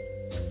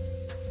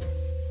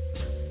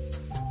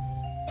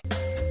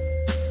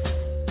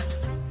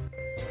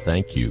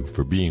 Thank you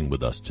for being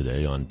with us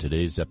today on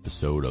today's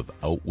episode of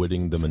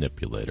Outwitting the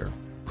Manipulator,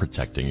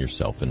 Protecting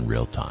Yourself in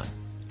Real Time.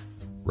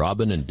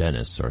 Robin and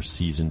Dennis are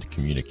seasoned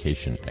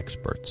communication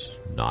experts,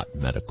 not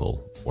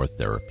medical or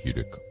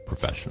therapeutic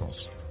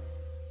professionals.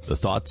 The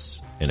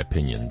thoughts and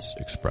opinions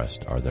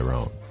expressed are their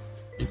own.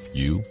 If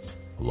you,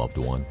 a loved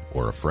one,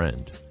 or a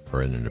friend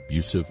are in an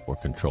abusive or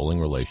controlling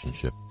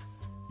relationship,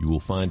 you will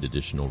find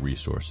additional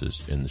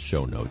resources in the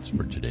show notes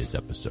for today's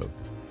episode.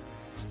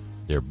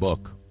 Their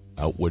book,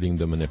 Outwitting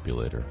the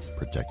Manipulator,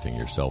 Protecting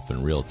Yourself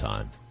in Real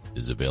Time,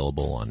 is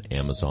available on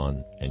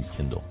Amazon and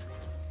Kindle.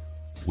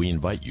 We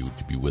invite you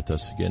to be with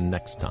us again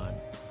next time,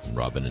 and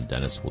Robin and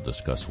Dennis will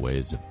discuss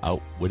ways of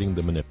outwitting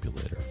the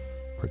manipulator,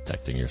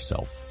 protecting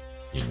yourself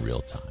in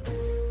real time.